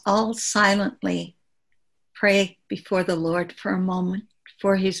 let us all silently pray before the Lord for a moment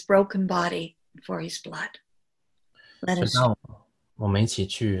for his broken body and for his blood. Let 所以 us 当我们一起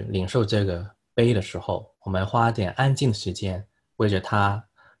去领受这个杯的时候，我们花点安静的时间，为着他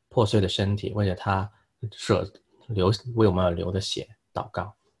破碎的身体，为着他为我们而流的血祷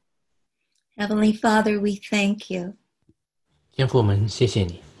告。 Heavenly Father, we thank you. 天父，我们谢谢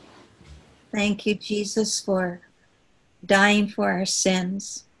你， Thank you, Jesus, for dying for our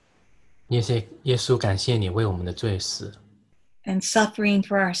sins 耶稣，感谢你为我们的罪死， and suffering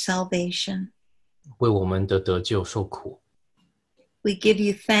for our salvation. 为我们的得救受苦。 We give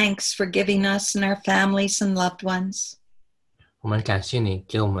you thanks for giving us and our families and loved ones 我们感谢你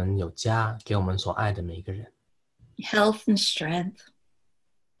给我们有家，给我们所爱的每一个人， health and strength.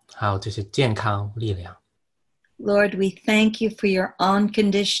 还有这些健康力量。 Lord, we thank you for your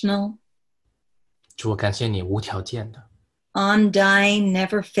unconditional, 主，我感谢你无条件的， undying,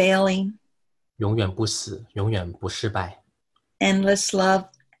 never failing, 永远不死，永远不失败， endless love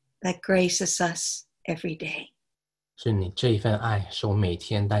that graces us every day. 是你这一份爱，是我每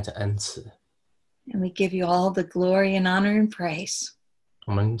天带着恩慈。 And we give you all the glory and honor and praise.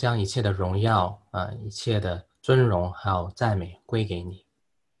 我们将一切的荣耀一切的尊荣还有赞美归给你。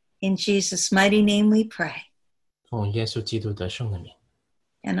 In Jesus' mighty name we pray. 奉耶稣基督得胜的名，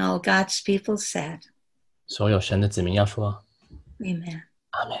 And all God's people said, 所有神的子民要说 Amen.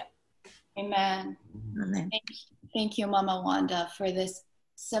 阿门。 Amen. Amen. Thank you, Mama Wanda, for this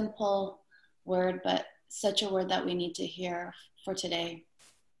simple word, but such a word that we need to hear for today.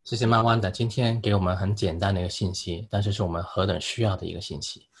 谢谢曼湾的今天给我们很简单的一个信息，但是是我们何等需要的一个信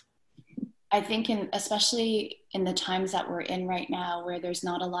息。 I think especially in the times that we're in right now, where there's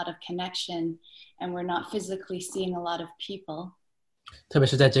not a lot of connection and we're not physically seeing a lot of people, 特别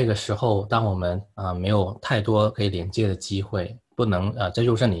是在这个时候，当我们没有太多可以连接的机会，不能在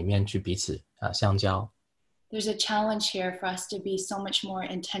肉身里面去彼此相交， there's a challenge here for us to be so much more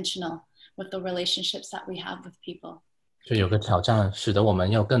intentional with the relationships that we have with people. 就有个挑战，使得我们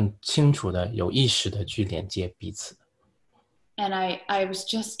要更清楚的、有意识的去连接彼此。 And I was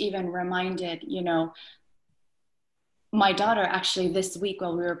just even reminded, my daughter actually this week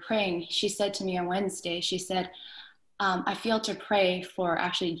while we were praying, she said to me on Wednesday, she said, I feel to pray for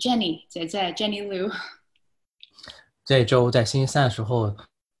actually Jenny Liu. 这一周在星期三的时候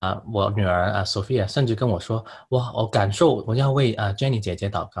我女儿Sophia 甚至跟我说，哇，我感受我要为Jenny 姐姐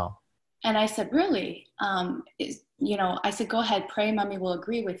祷告。 And I said, really? I said, go ahead, pray, mommy will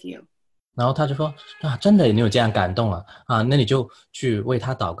agree with you. 然后她就说真的你有这样感动了那你就去为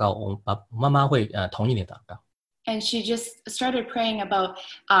她祷告，妈妈会同意你祷告。 And she just started praying about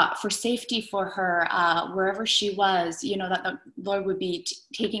for safety for her wherever she was, that the Lord would be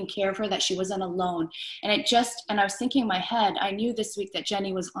taking care of her, that she wasn't alone. And I was thinking in my head, I knew this week that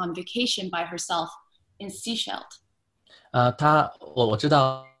Jenny was on vacation by herself in Seychelles. 我知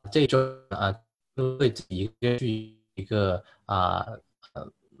道这一周会自己去一个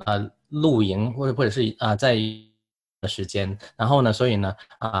露营或者是在的时间，然后呢，所以呢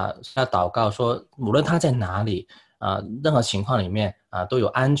他祷告说，无论他在哪里任何情况里面都有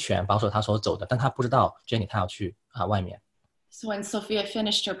安全保守他所走的，但他不知道 Jenny 他要去外面。 So when Sophia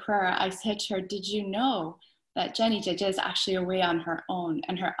finished her prayer, I said to her, did you know that Jenny Jeje is actually away on her own?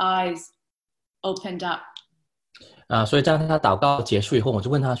 And her eyes opened up. 所以在他祷告结束以后，我就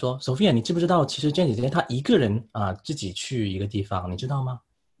问他说 Sophia 你知不知道其实 Jenny 姐姐她一个人自己去一个地方，你知道吗？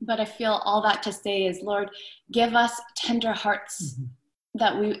 But I feel all that to say is, Lord, give us tender hearts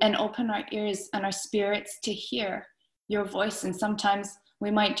and open our ears and our spirits to hear your voice. And sometimes we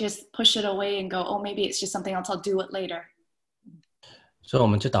might just push it away and go, oh, maybe it's just something else, I'll do it later. 所以我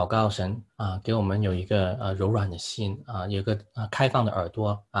们就祷告神给我们有一个柔软的心有一个开放的耳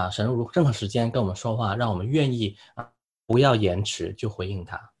朵神任何时间跟我们说话，让我们愿意不要延迟就回应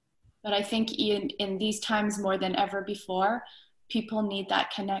他。But I think in these times more than ever before, people need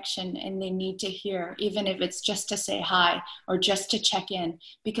that connection and they need to hear, even if it's just to say hi or just to check in,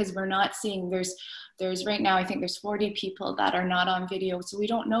 because we're not seeing, there's right now, I think there's 40 people that are not on video, so we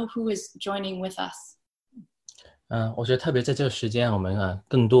don't know who is joining with us. 我觉得特别在这个时间，我们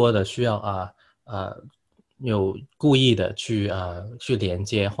更多的需要有故意的去连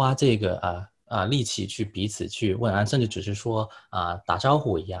接，花这个力气去彼此去问安，甚至只是说打招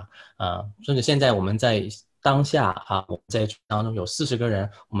呼一样甚至现在我们在当下我们在当中有40个人，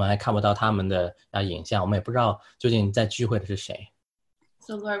我们还看不到他们的影像，我们也不知道究竟在聚会的是谁。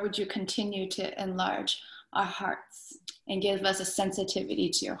So Lord, would you continue to enlarge our hearts and give us a sensitivity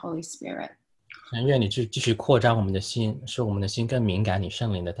to your Holy Spirit? 神愿你去继续扩张我们的心，使我们的心更敏感你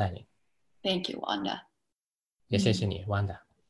圣灵的带领。 Thank you, Wanda. 也谢谢你，Wanda。